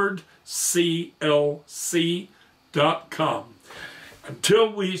 forwardclc.com.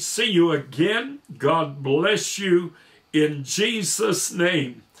 Until we see you again, God bless you. In Jesus'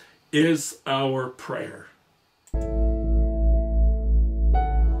 name is our prayer.